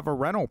 they'll have a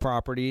rental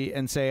property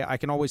and say, I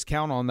can always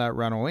count on that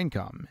rental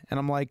income. And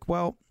I'm like,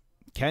 well,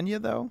 can you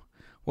though?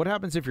 What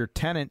happens if your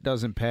tenant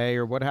doesn't pay,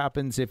 or what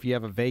happens if you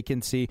have a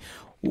vacancy?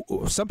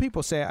 Some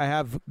people say I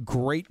have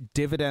great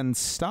dividend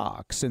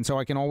stocks, and so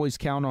I can always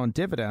count on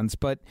dividends,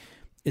 but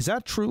is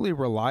that truly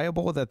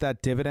reliable,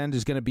 that dividend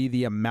is going to be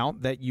the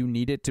amount that you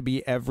need it to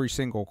be every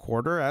single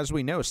quarter? As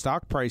we know,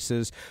 stock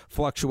prices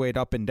fluctuate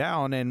up and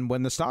down, and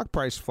when the stock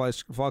price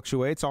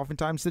fluctuates,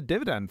 oftentimes the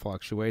dividend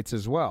fluctuates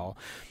as well.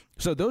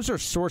 So those are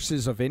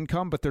sources of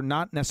income, but they're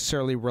not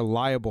necessarily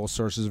reliable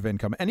sources of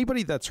income.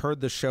 Anybody that's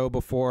heard the show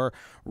before,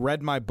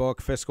 read my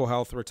book, Fiscal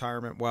Health,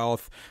 Retirement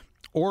Wealth,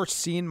 or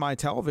seen my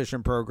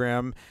television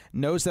program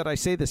knows that I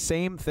say the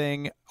same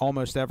thing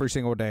almost every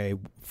single day.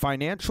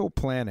 Financial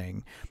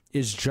planning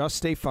is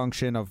just a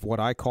function of what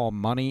I call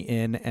money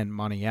in and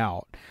money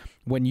out.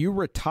 When you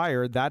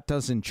retire, that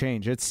doesn't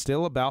change. It's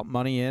still about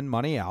money in,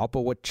 money out,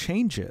 but what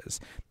changes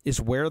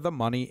is where the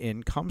money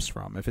in comes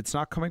from. If it's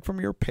not coming from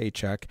your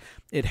paycheck,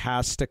 it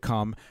has to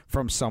come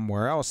from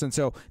somewhere else. And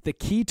so the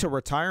key to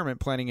retirement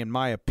planning, in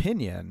my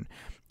opinion,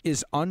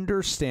 is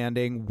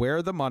understanding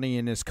where the money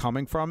in is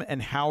coming from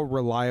and how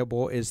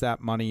reliable is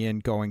that money in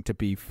going to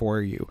be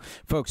for you.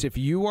 Folks, if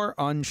you are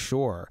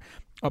unsure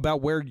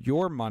about where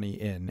your money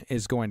in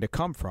is going to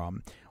come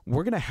from,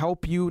 we're going to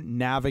help you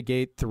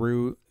navigate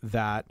through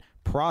that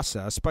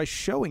process by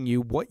showing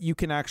you what you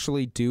can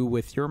actually do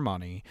with your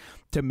money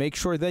to make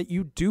sure that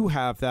you do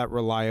have that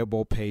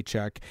reliable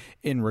paycheck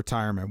in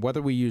retirement.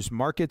 Whether we use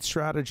market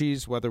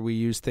strategies, whether we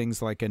use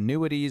things like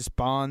annuities,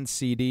 bonds,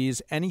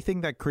 CDs,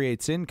 anything that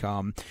creates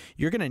income,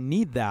 you're going to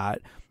need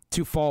that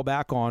to fall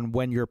back on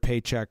when your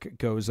paycheck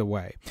goes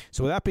away.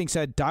 So with that being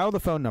said, dial the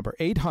phone number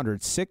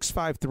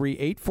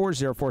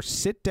 800-653-8404.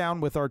 Sit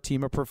down with our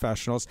team of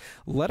professionals.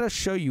 Let us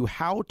show you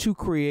how to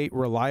create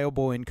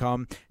reliable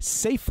income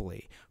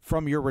safely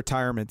from your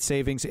retirement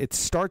savings. It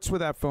starts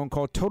with that phone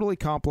call, totally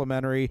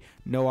complimentary,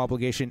 no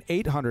obligation,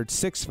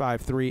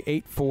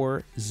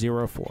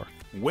 800-653-8404.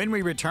 When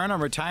we return on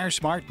Retire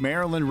Smart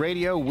Maryland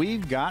Radio,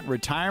 we've got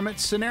retirement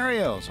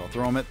scenarios. I'll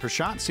throw them at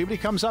Prashant, see what he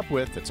comes up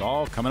with. It's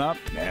all coming up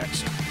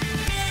next.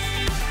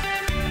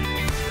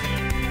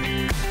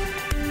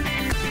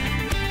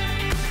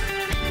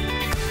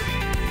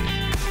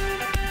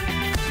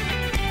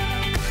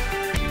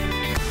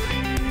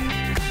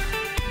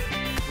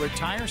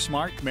 Retire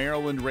Smart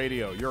Maryland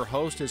Radio. Your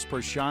host is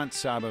Prashant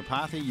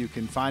Sabapathy. You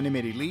can find him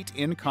at Elite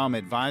Income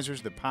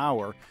Advisors, the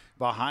power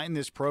behind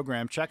this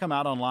program. Check them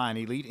out online,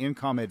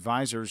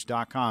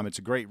 eliteincomeadvisors.com. It's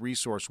a great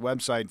resource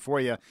website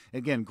for you.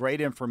 Again, great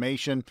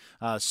information,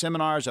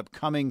 seminars,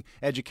 upcoming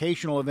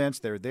educational events.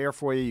 They're there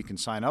for you. You can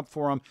sign up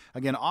for them.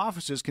 Again,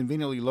 offices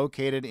conveniently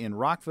located in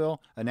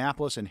Rockville,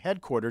 Annapolis, and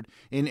headquartered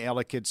in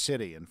Ellicott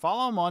City. And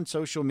follow them on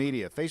social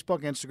media,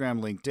 Facebook,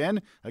 Instagram,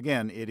 LinkedIn.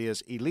 Again, it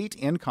is Elite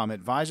Income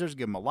Advisors.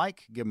 Give them a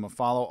like, give them a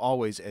follow,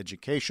 always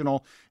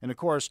educational. And, of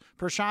course,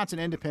 Prashant's an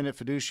independent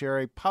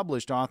fiduciary,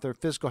 published author,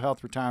 Physical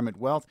Health, Retirement,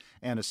 Wealth,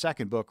 and a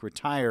second book,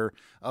 Retire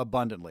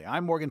Abundantly.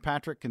 I'm Morgan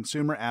Patrick,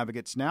 consumer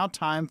advocate. It's now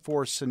time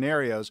for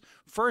scenarios.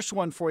 First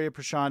one for you,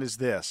 Prashant, is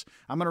this.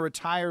 I'm going to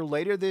retire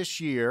later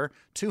this year,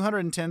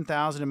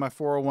 $210,000 in my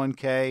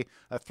 401k,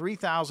 a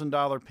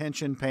 $3,000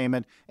 pension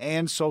payment,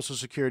 and Social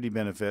Security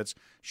benefits.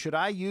 Should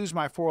I use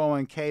my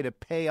 401k to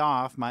pay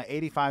off my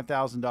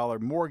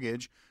 $85,000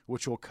 mortgage,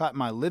 which will cut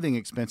my living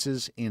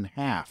expenses in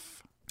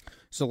half?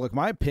 So, look,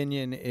 my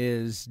opinion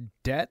is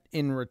debt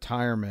in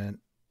retirement,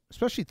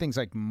 especially things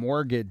like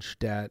mortgage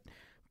debt,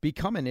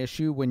 become an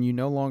issue when you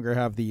no longer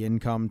have the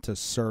income to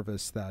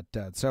service that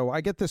debt. So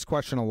I get this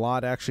question a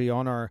lot, actually,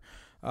 on our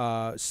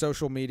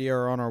social media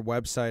or on our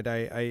website.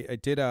 I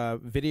did a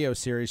video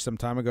series some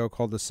time ago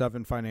called The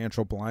 7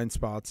 Financial Blind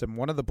Spots, and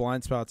one of the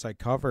blind spots I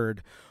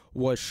covered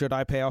was, should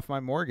I pay off my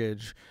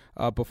mortgage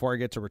before I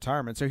get to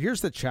retirement? So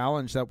here's the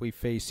challenge that we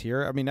face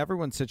here. I mean,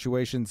 everyone's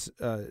situation's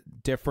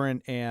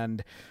different,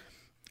 and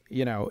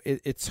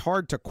it's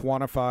hard to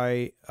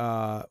quantify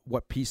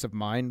what peace of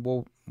mind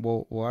will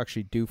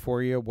actually do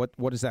for you.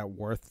 What is that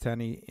worth to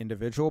any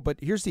individual? But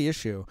here's the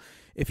issue.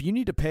 If you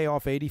need to pay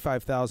off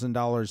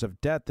 $85,000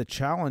 of debt, the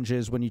challenge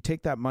is when you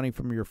take that money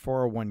from your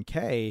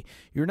 401k,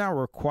 you're now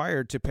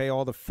required to pay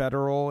all the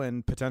federal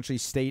and potentially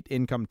state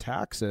income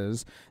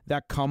taxes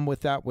that come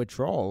with that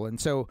withdrawal. And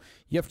so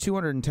you have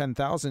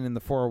 $210,000 in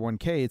the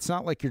 401k. It's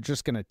not like you're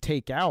just going to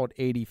take out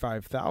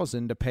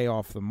 $85,000 to pay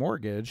off the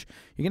mortgage.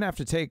 You're going to have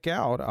to take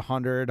out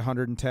 $100,000,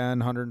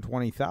 $110,000,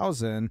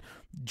 $120,000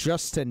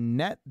 just to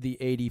net the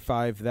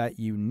 $85,000 that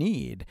you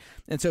need.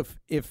 And so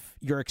if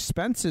your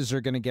expenses are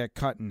going to get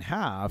cut in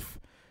half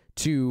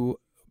to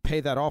pay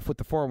that off with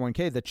the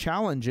 401k, the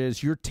challenge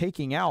is you're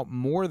taking out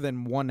more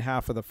than one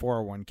half of the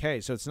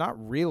 401k. So it's not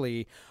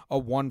really a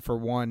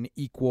 1-for-1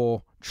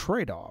 equal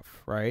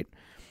trade-off, right?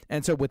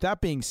 And so with that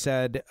being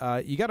said,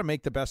 you got to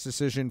make the best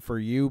decision for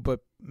you,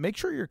 but make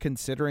sure you're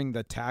considering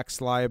the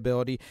tax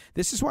liability.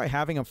 This is why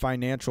having a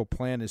financial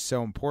plan is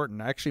so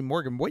important. Actually,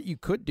 Morgan, what you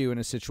could do in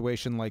a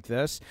situation like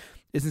this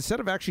is, instead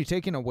of actually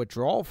taking a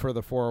withdrawal for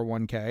the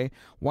 401k,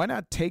 why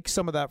not take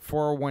some of that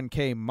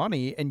 401k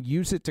money and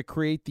use it to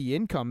create the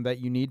income that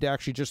you need to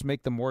actually just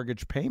make the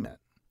mortgage payment?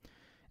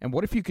 And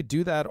what if you could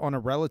do that on a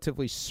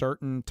relatively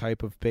certain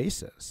type of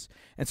basis?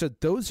 And so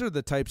those are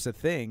the types of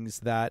things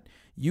that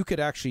you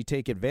could actually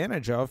take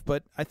advantage of.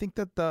 But I think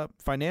that the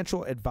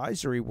financial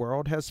advisory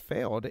world has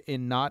failed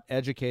in not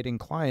educating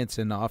clients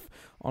enough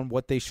on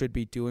what they should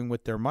be doing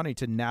with their money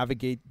to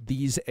navigate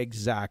these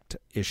exact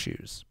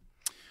issues.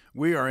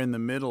 We are in the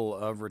middle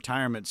of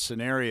retirement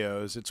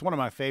scenarios. It's one of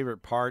my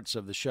favorite parts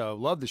of the show.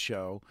 Love the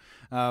show,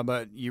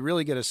 but you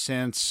really get a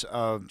sense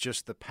of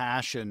just the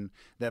passion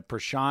that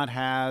Prashant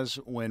has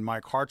when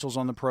Mike Hartzell's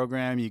on the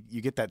program. You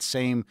get that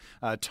same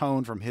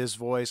tone from his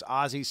voice.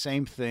 Ozzy,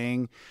 same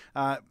thing.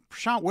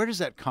 Prashant, where does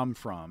that come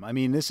from? I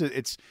mean, is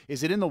it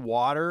in the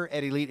water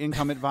at Elite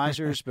Income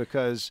Advisors?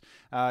 Because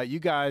you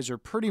guys are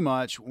pretty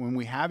much, when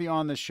we have you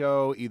on the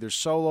show, either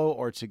solo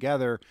or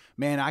together,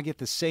 man, I get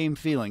the same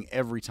feeling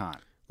every time.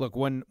 Look,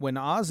 when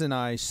Oz and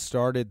I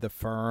started the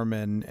firm,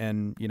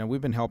 and we've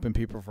been helping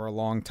people for a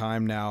long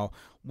time now,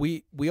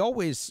 we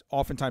always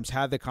oftentimes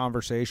had the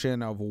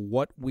conversation of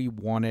what we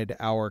wanted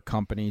our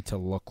company to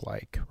look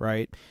like,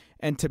 right?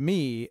 And to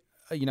me,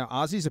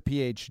 Ozzy's a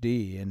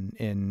PhD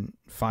in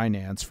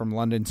finance from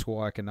London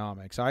School of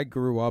Economics. I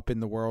grew up in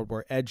the world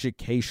where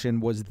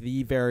education was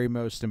the very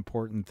most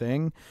important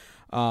thing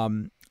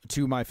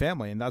to my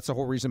family. And that's the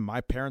whole reason my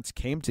parents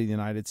came to the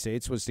United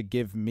States, was to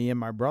give me and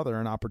my brother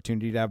an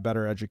opportunity to have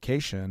better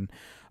education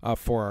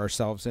for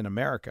ourselves in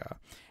America.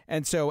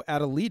 And so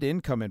at Elite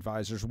Income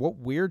Advisors, what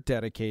we're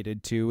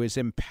dedicated to is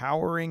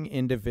empowering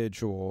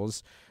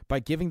individuals by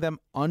giving them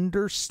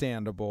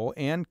understandable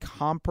and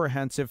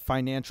comprehensive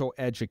financial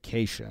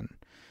education.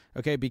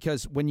 Okay,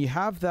 because when you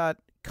have that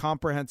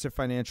comprehensive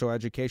financial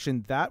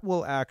education, that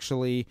will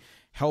actually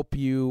help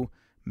you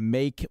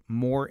make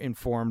more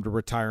informed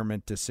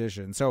retirement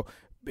decisions. So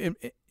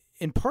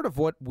in part of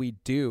what we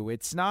do,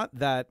 it's not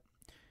that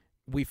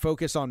we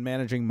focus on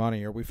managing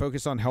money or we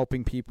focus on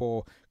helping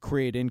people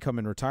create income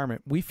in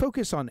retirement. We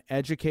focus on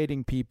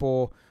educating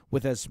people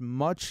with as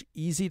much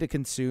easy to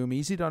consume,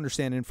 easy to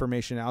understand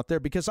information out there,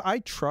 because I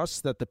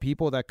trust that the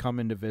people that come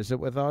in to visit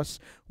with us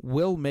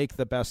will make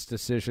the best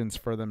decisions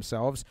for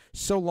themselves,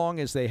 so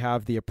long as they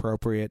have the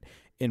appropriate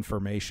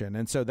information.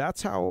 And so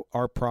that's how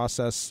our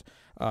process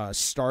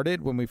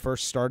started, when we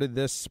first started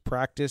this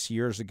practice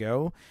years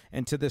ago.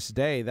 And to this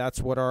day,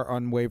 that's what our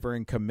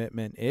unwavering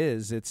commitment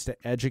is. It's to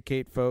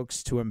educate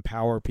folks, to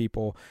empower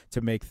people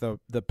to make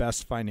the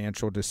best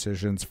financial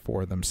decisions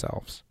for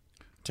themselves.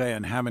 Tell you,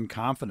 and having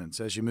confidence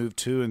as you move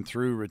to and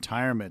through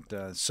retirement,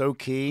 so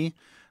key,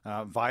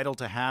 vital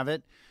to have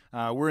it.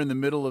 We're in the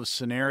middle of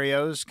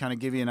scenarios, kind of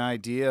give you an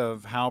idea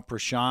of how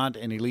Prashant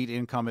and Elite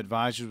Income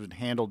Advisors would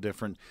handle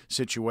different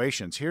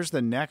situations. Here's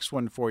the next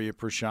one for you,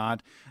 Prashant.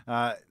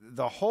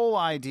 The whole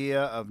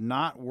idea of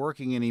not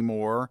working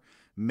anymore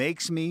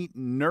makes me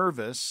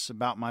nervous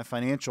about my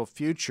financial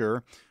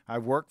future.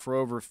 I've worked for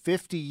over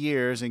 50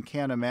 years and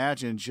can't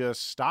imagine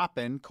just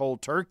stopping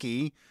cold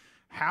turkey.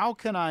 How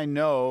can I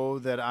know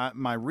that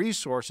my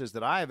resources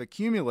that I have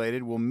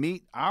accumulated will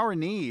meet our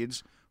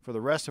needs for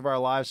the rest of our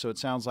lives? So it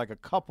sounds like a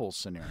couple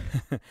scenario.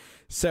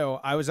 So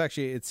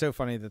it's so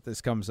funny that this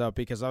comes up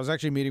because I was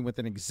actually meeting with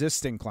an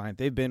existing client.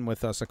 They've been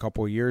with us a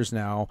couple of years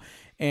now,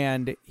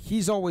 and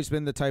he's always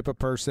been the type of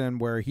person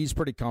where he's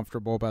pretty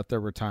comfortable about their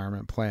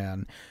retirement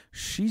plan.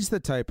 She's the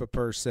type of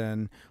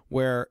person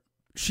where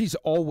she's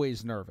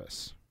always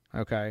nervous.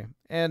 Okay.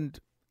 And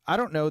I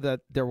don't know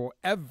that there will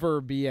ever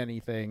be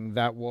anything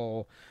that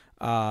will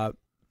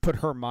put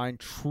her mind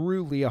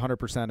truly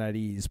 100% at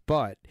ease,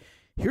 but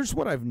here's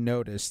what I've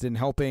noticed in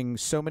helping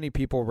so many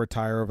people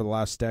retire over the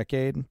last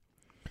decade.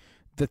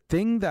 The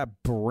thing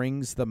that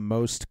brings the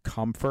most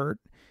comfort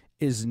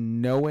is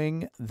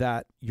knowing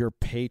that your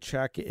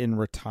paycheck in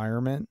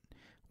retirement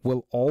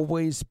will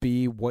always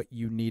be what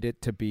you need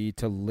it to be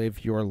to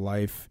live your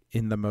life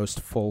in the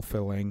most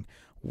fulfilling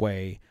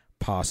way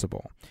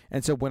possible.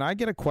 And so when I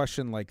get a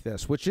question like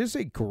this, which is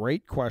a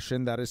great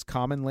question that is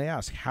commonly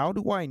asked, how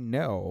do I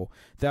know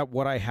that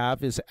what I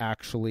have is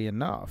actually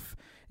enough?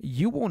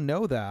 You will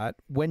know that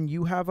when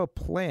you have a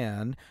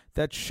plan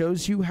that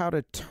shows you how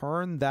to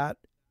turn that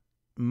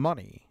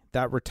money,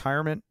 that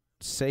retirement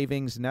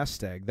savings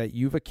nest egg that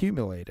you've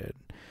accumulated,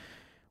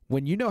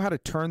 when you know how to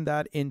turn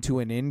that into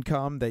an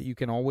income that you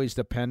can always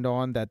depend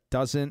on, that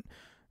doesn't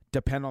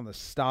depend on the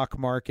stock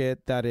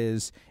market, that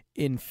is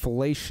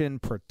inflation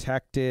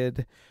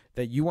protected,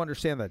 that you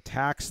understand the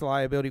tax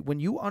liability, when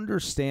you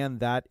understand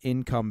that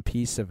income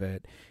piece of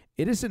it,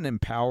 it is an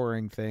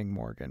empowering thing,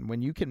 Morgan.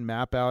 When you can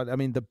map out,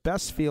 the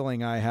best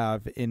feeling I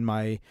have in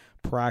my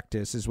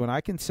practice is when I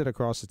can sit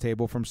across the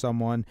table from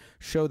someone,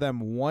 show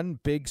them one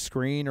big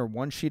screen or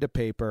one sheet of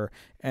paper,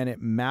 and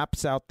it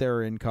maps out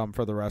their income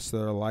for the rest of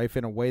their life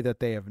in a way that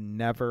they have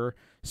never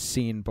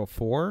seen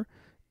before.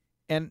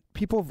 And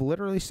people have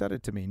literally said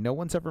it to me. No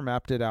one's ever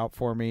mapped it out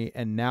for me,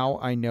 and now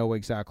I know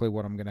exactly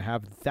what I'm going to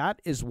have.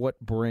 That is what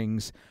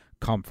brings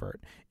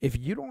comfort. If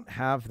you don't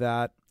have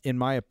that, in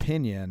my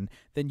opinion,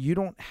 then you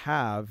don't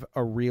have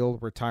a real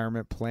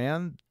retirement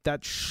plan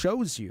that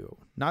shows you,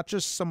 not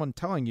just someone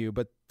telling you,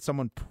 but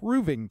someone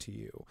proving to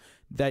you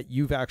that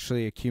you've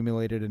actually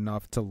accumulated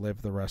enough to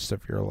live the rest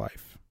of your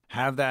life.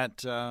 Have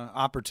that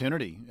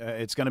opportunity.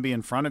 It's going to be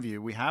in front of you.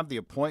 We have the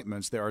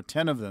appointments. There are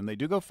 10 of them. They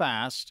do go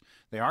fast.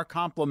 They are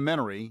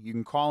complimentary. You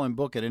can call and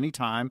book at any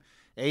time,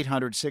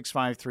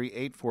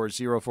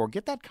 800-653-8404.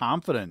 Get that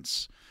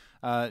confidence.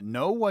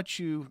 Know what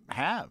you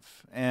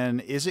have,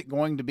 and is it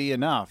going to be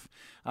enough?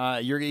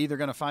 You're either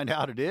going to find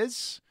out it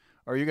is,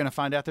 or you're going to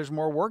find out there's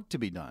more work to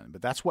be done.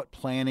 But that's what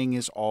planning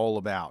is all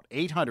about.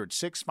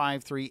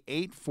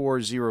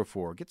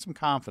 800-653-8404. Get some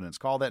confidence.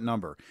 Call that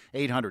number,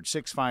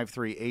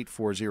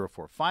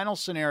 800-653-8404. Final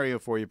scenario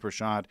for you,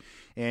 Prashant,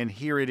 and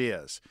here it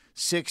is.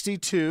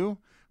 62,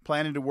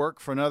 planning to work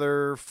for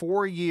another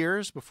 4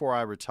 years before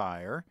I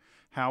retire.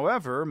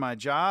 However, my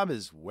job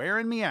is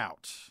wearing me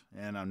out,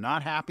 and I'm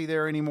not happy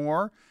there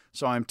anymore,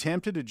 so I'm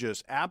tempted to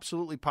just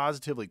absolutely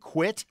positively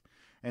quit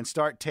and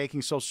start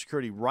taking Social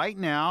Security right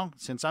now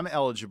since I'm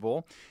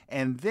eligible,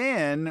 and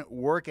then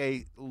work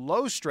a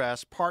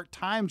low-stress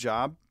part-time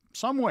job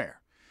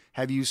somewhere.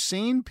 Have you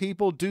seen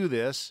people do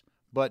this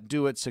but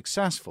do it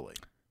successfully?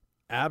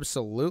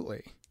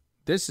 Absolutely.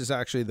 This is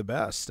actually the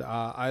best.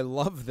 I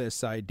love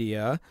this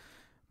idea,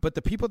 but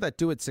the people that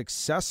do it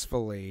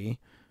successfully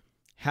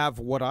have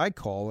what I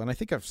call, and I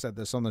think I've said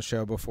this on the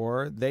show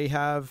before, they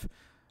have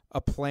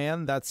a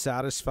plan that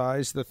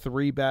satisfies the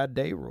 3 bad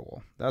day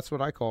rule. That's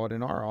what I call it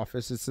in our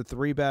office. It's the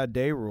 3 bad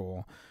day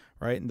rule,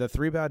 right? And the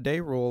 3 bad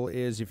day rule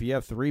is if you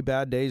have 3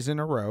 bad days in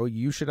a row,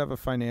 you should have a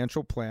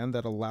financial plan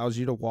that allows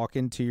you to walk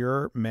into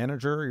your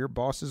manager or your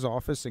boss's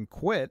office and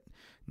quit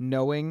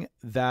knowing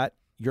that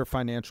your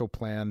financial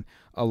plan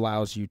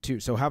allows you to.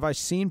 So have I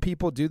seen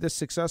people do this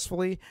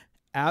successfully?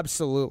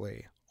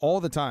 Absolutely. All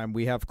the time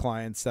we have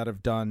clients that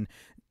have done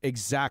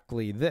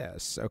exactly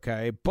this,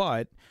 okay?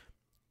 But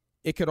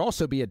it could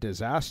also be a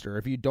disaster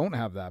if you don't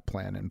have that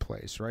plan in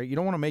place, right? You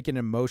don't want to make an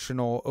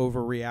emotional,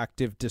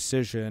 overreactive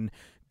decision,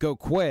 go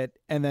quit,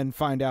 and then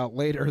find out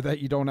later that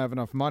you don't have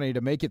enough money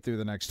to make it through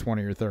the next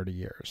 20 or 30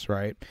 years,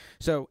 right?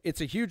 So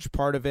it's a huge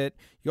part of it.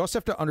 You also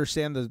have to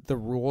understand the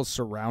rules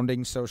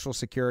surrounding Social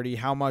Security.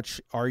 How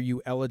much are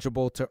you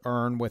eligible to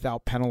earn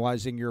without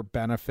penalizing your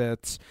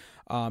benefits?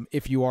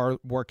 if you are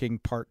working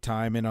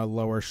part-time in a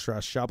lower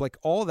stress job. Like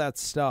all that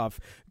stuff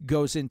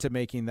goes into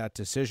making that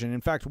decision.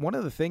 In fact, one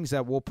of the things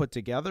that we'll put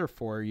together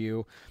for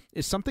you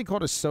is something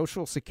called a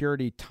Social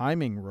Security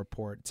timing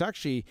report. It's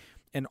actually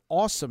an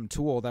awesome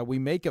tool that we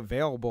make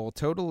available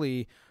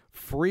totally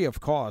free of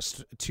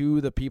cost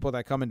to the people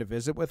that come in to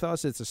visit with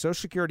us. It's a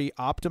Social Security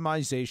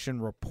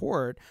optimization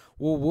report.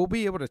 We'll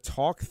be able to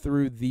talk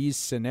through these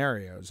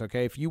scenarios.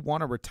 Okay, if you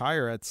want to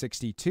retire at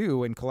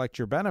 62 and collect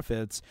your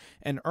benefits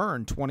and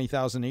earn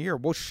 $20,000 a year,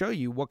 we'll show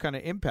you what kind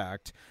of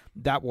impact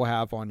that will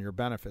have on your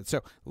benefits. So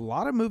a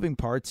lot of moving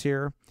parts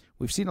here.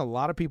 We've seen a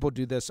lot of people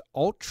do this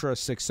ultra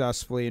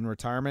successfully in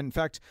retirement. In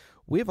fact,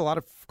 we have a lot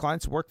of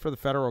clients who work for the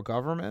federal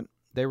government.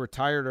 They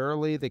retired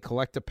early, they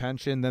collect a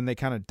pension, then they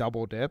kind of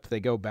double dip. They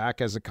go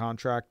back as a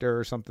contractor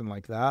or something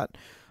like that.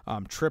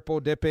 Triple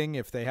dipping,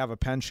 if they have a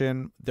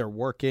pension, they're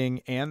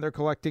working and they're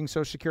collecting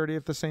Social Security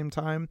at the same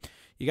time.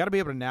 You got to be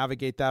able to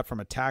navigate that from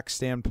a tax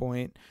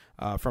standpoint,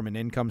 from an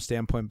income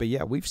standpoint. But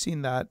yeah, we've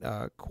seen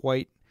that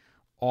quite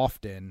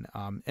often,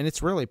 and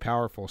it's really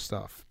powerful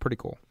stuff. Pretty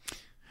cool.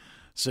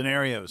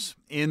 Scenarios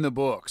in the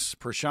books.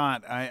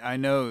 Prashant, I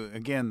know,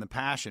 again, the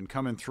passion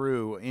coming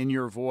through in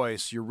your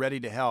voice. You're ready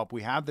to help.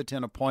 We have the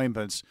 10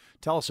 appointments.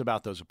 Tell us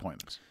about those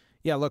appointments.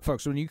 Yeah, look,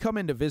 folks, when you come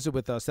in to visit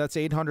with us, that's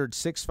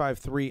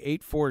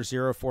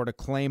 800-653-8404 to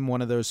claim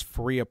one of those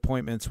free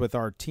appointments with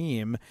our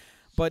team.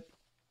 But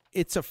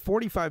it's a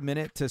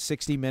 45-minute to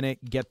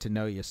 60-minute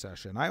get-to-know-you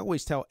session. I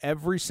always tell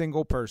every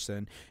single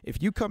person,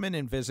 if you come in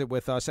and visit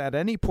with us at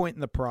any point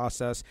in the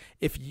process,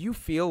 if you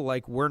feel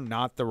like we're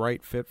not the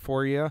right fit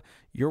for you,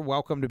 you're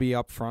welcome to be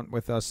upfront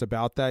with us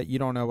about that. You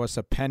don't owe us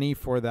a penny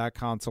for that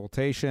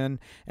consultation,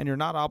 and you're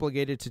not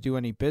obligated to do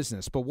any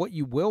business. But what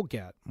you will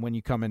get when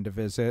you come in to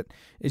visit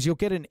is you'll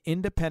get an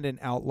independent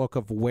outlook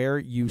of where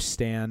you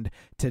stand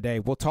today.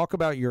 We'll talk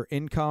about your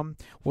income.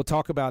 We'll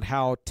talk about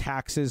how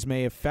taxes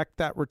may affect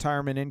that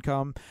retirement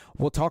income.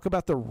 We'll talk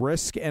about the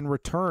risk and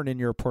return in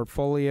your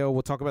portfolio.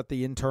 We'll talk about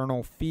the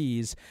internal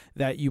fees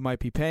that you might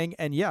be paying.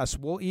 And yes,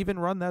 we'll even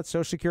run that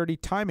Social Security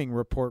timing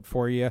report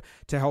for you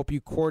to help you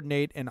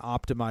coordinate and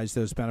optimize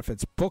those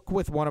benefits. Book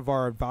with one of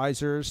our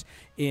advisors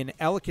in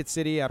Ellicott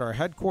City at our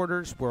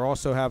headquarters. We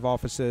also have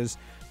offices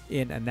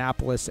in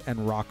Annapolis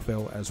and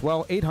Rockville as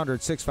well.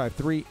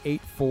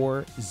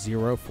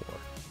 800-653-8404.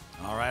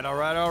 All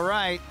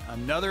right.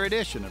 Another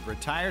edition of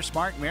Retire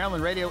Smart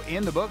Maryland Radio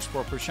in the books.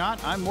 For Prashant,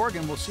 I'm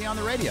Morgan. We'll see you on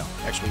the radio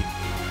next week.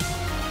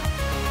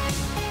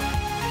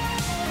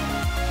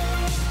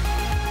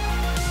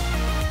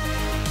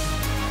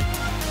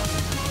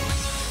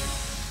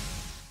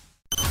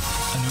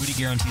 Annuity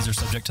guarantees are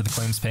subject to the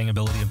claims-paying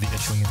ability of the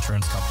issuing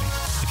insurance company.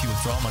 If you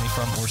withdraw money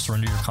from or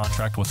surrender your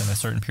contract within a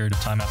certain period of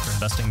time after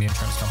investing, the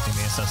insurance company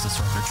may assess a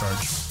surrender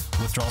charge.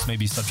 Withdrawals may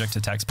be subject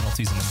to tax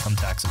penalties and income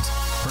taxes.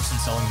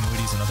 Persons selling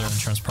annuities and other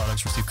insurance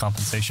products receive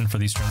compensation for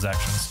these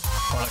transactions.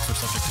 Products are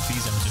subject to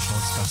fees and additional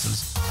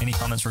expenses. Any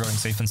comments regarding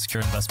safe and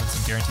secure investments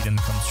and guaranteed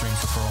income streams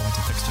refer only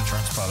to fixed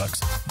insurance products.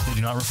 They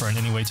do not refer in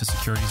any way to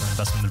securities or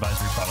investment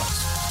advisory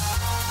products.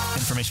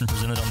 Information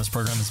presented on this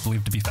program is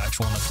believed to be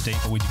factual and up to date,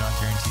 but we do not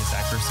guarantee its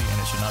accuracy, and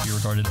it should not be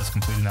regarded as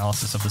complete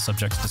analysis of the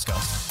subjects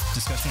discussed.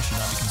 Discussion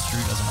should not be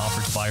construed as an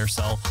offer to buy or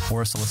sell,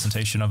 or a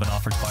solicitation of an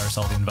offer to buy or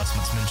sell the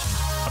investments mentioned.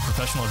 A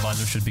professional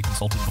advisor should be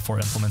consulted before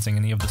implementing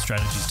any of the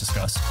strategies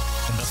discussed.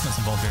 Investments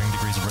involve varying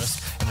degrees of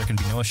risk, and there can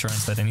be no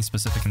assurance that any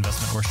specific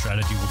investment or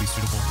strategy will be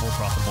suitable or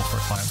profitable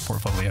for a client's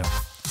portfolio.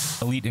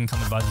 Elite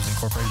Income Advisors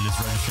Incorporated is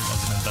registered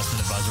as an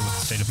investment advisor with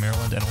the state of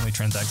Maryland and only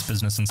transacts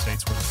business in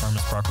states where the firm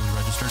is properly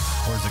registered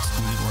or is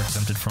excluded or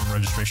exempted from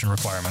registration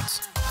requirements.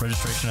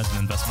 Registration as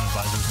an investment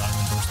advisor is not an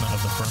endorsement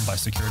of the firm by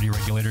security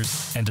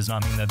regulators and does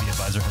not mean that the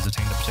advisor has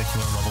attained a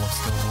particular level of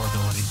skill or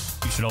ability.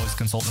 You should always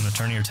consult an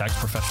attorney or tax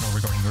professional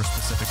regarding your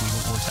specific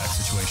legal or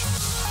tax situation.